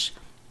finish,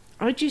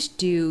 I just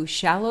do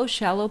shallow,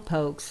 shallow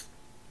pokes.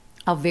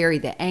 I'll vary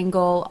the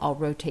angle, I'll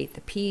rotate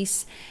the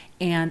piece,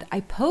 and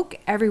I poke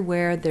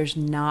everywhere there's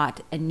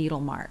not a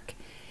needle mark.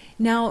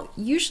 Now,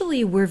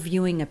 usually we're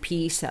viewing a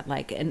piece at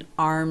like an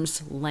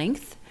arm's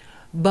length,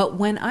 but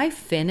when I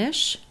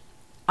finish,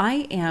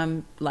 I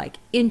am like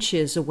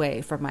inches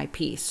away from my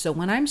piece. So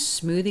when I'm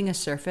smoothing a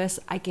surface,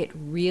 I get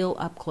real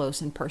up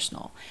close and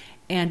personal.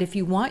 And if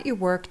you want your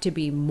work to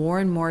be more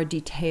and more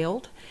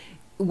detailed,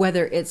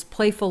 whether it's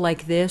playful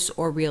like this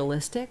or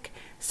realistic,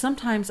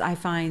 sometimes I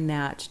find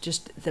that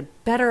just the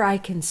better I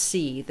can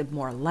see, the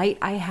more light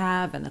I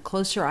have and the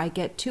closer I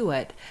get to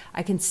it,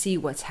 I can see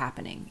what's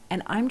happening.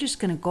 And I'm just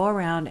going to go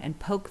around and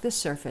poke the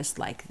surface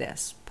like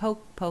this.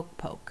 Poke, poke,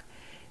 poke.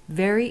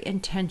 Very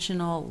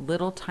intentional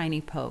little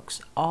tiny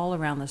pokes all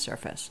around the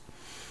surface.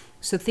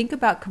 So think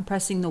about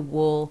compressing the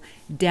wool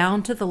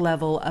down to the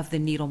level of the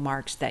needle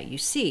marks that you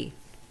see.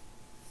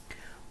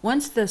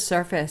 Once the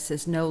surface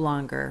is no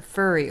longer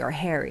furry or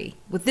hairy,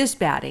 with this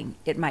batting,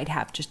 it might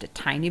have just a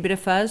tiny bit of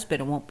fuzz, but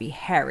it won't be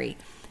hairy.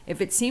 If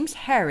it seems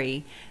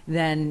hairy,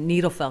 then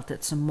needle felt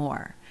it some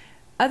more.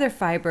 Other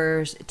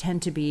fibers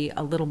tend to be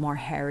a little more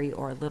hairy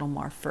or a little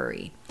more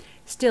furry.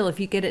 Still, if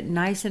you get it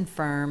nice and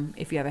firm,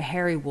 if you have a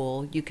hairy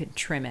wool, you can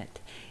trim it.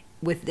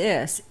 With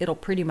this, it'll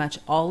pretty much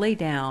all lay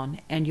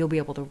down and you'll be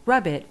able to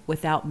rub it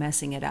without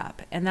messing it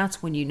up. And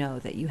that's when you know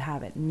that you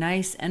have it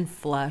nice and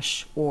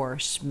flush or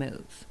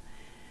smooth.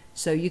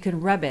 So you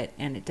can rub it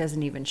and it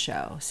doesn't even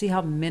show. See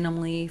how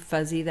minimally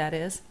fuzzy that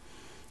is?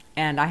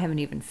 And I haven't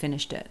even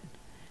finished it.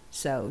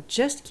 So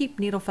just keep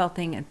needle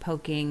felting and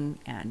poking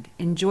and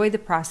enjoy the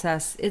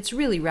process. It's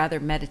really rather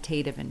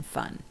meditative and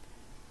fun.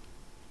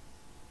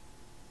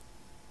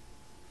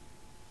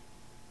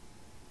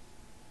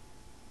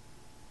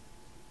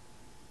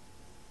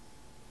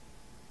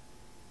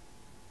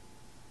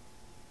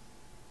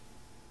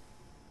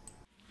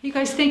 You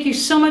guys, thank you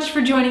so much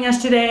for joining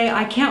us today.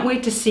 I can't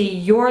wait to see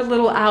your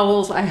little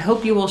owls. I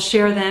hope you will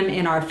share them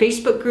in our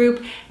Facebook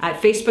group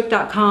at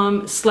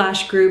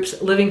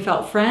facebook.com/groups Living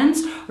Felt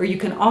Friends, or you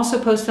can also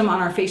post them on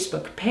our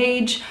Facebook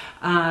page,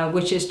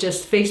 which is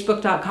just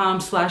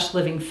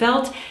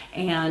facebook.com/livingfelt,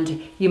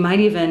 and you might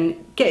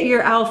even get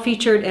your owl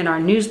featured in our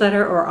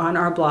newsletter or on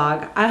our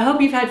blog. I hope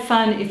you've had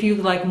fun. If you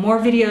like more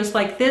videos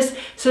like this,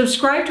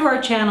 subscribe to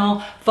our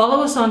channel,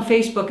 follow us on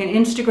Facebook and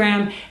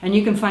Instagram, and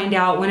you can find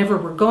out whenever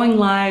we're going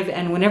live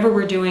and whenever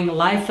we're doing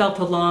live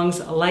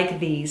felt-alongs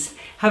like these.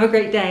 Have a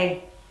great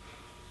day.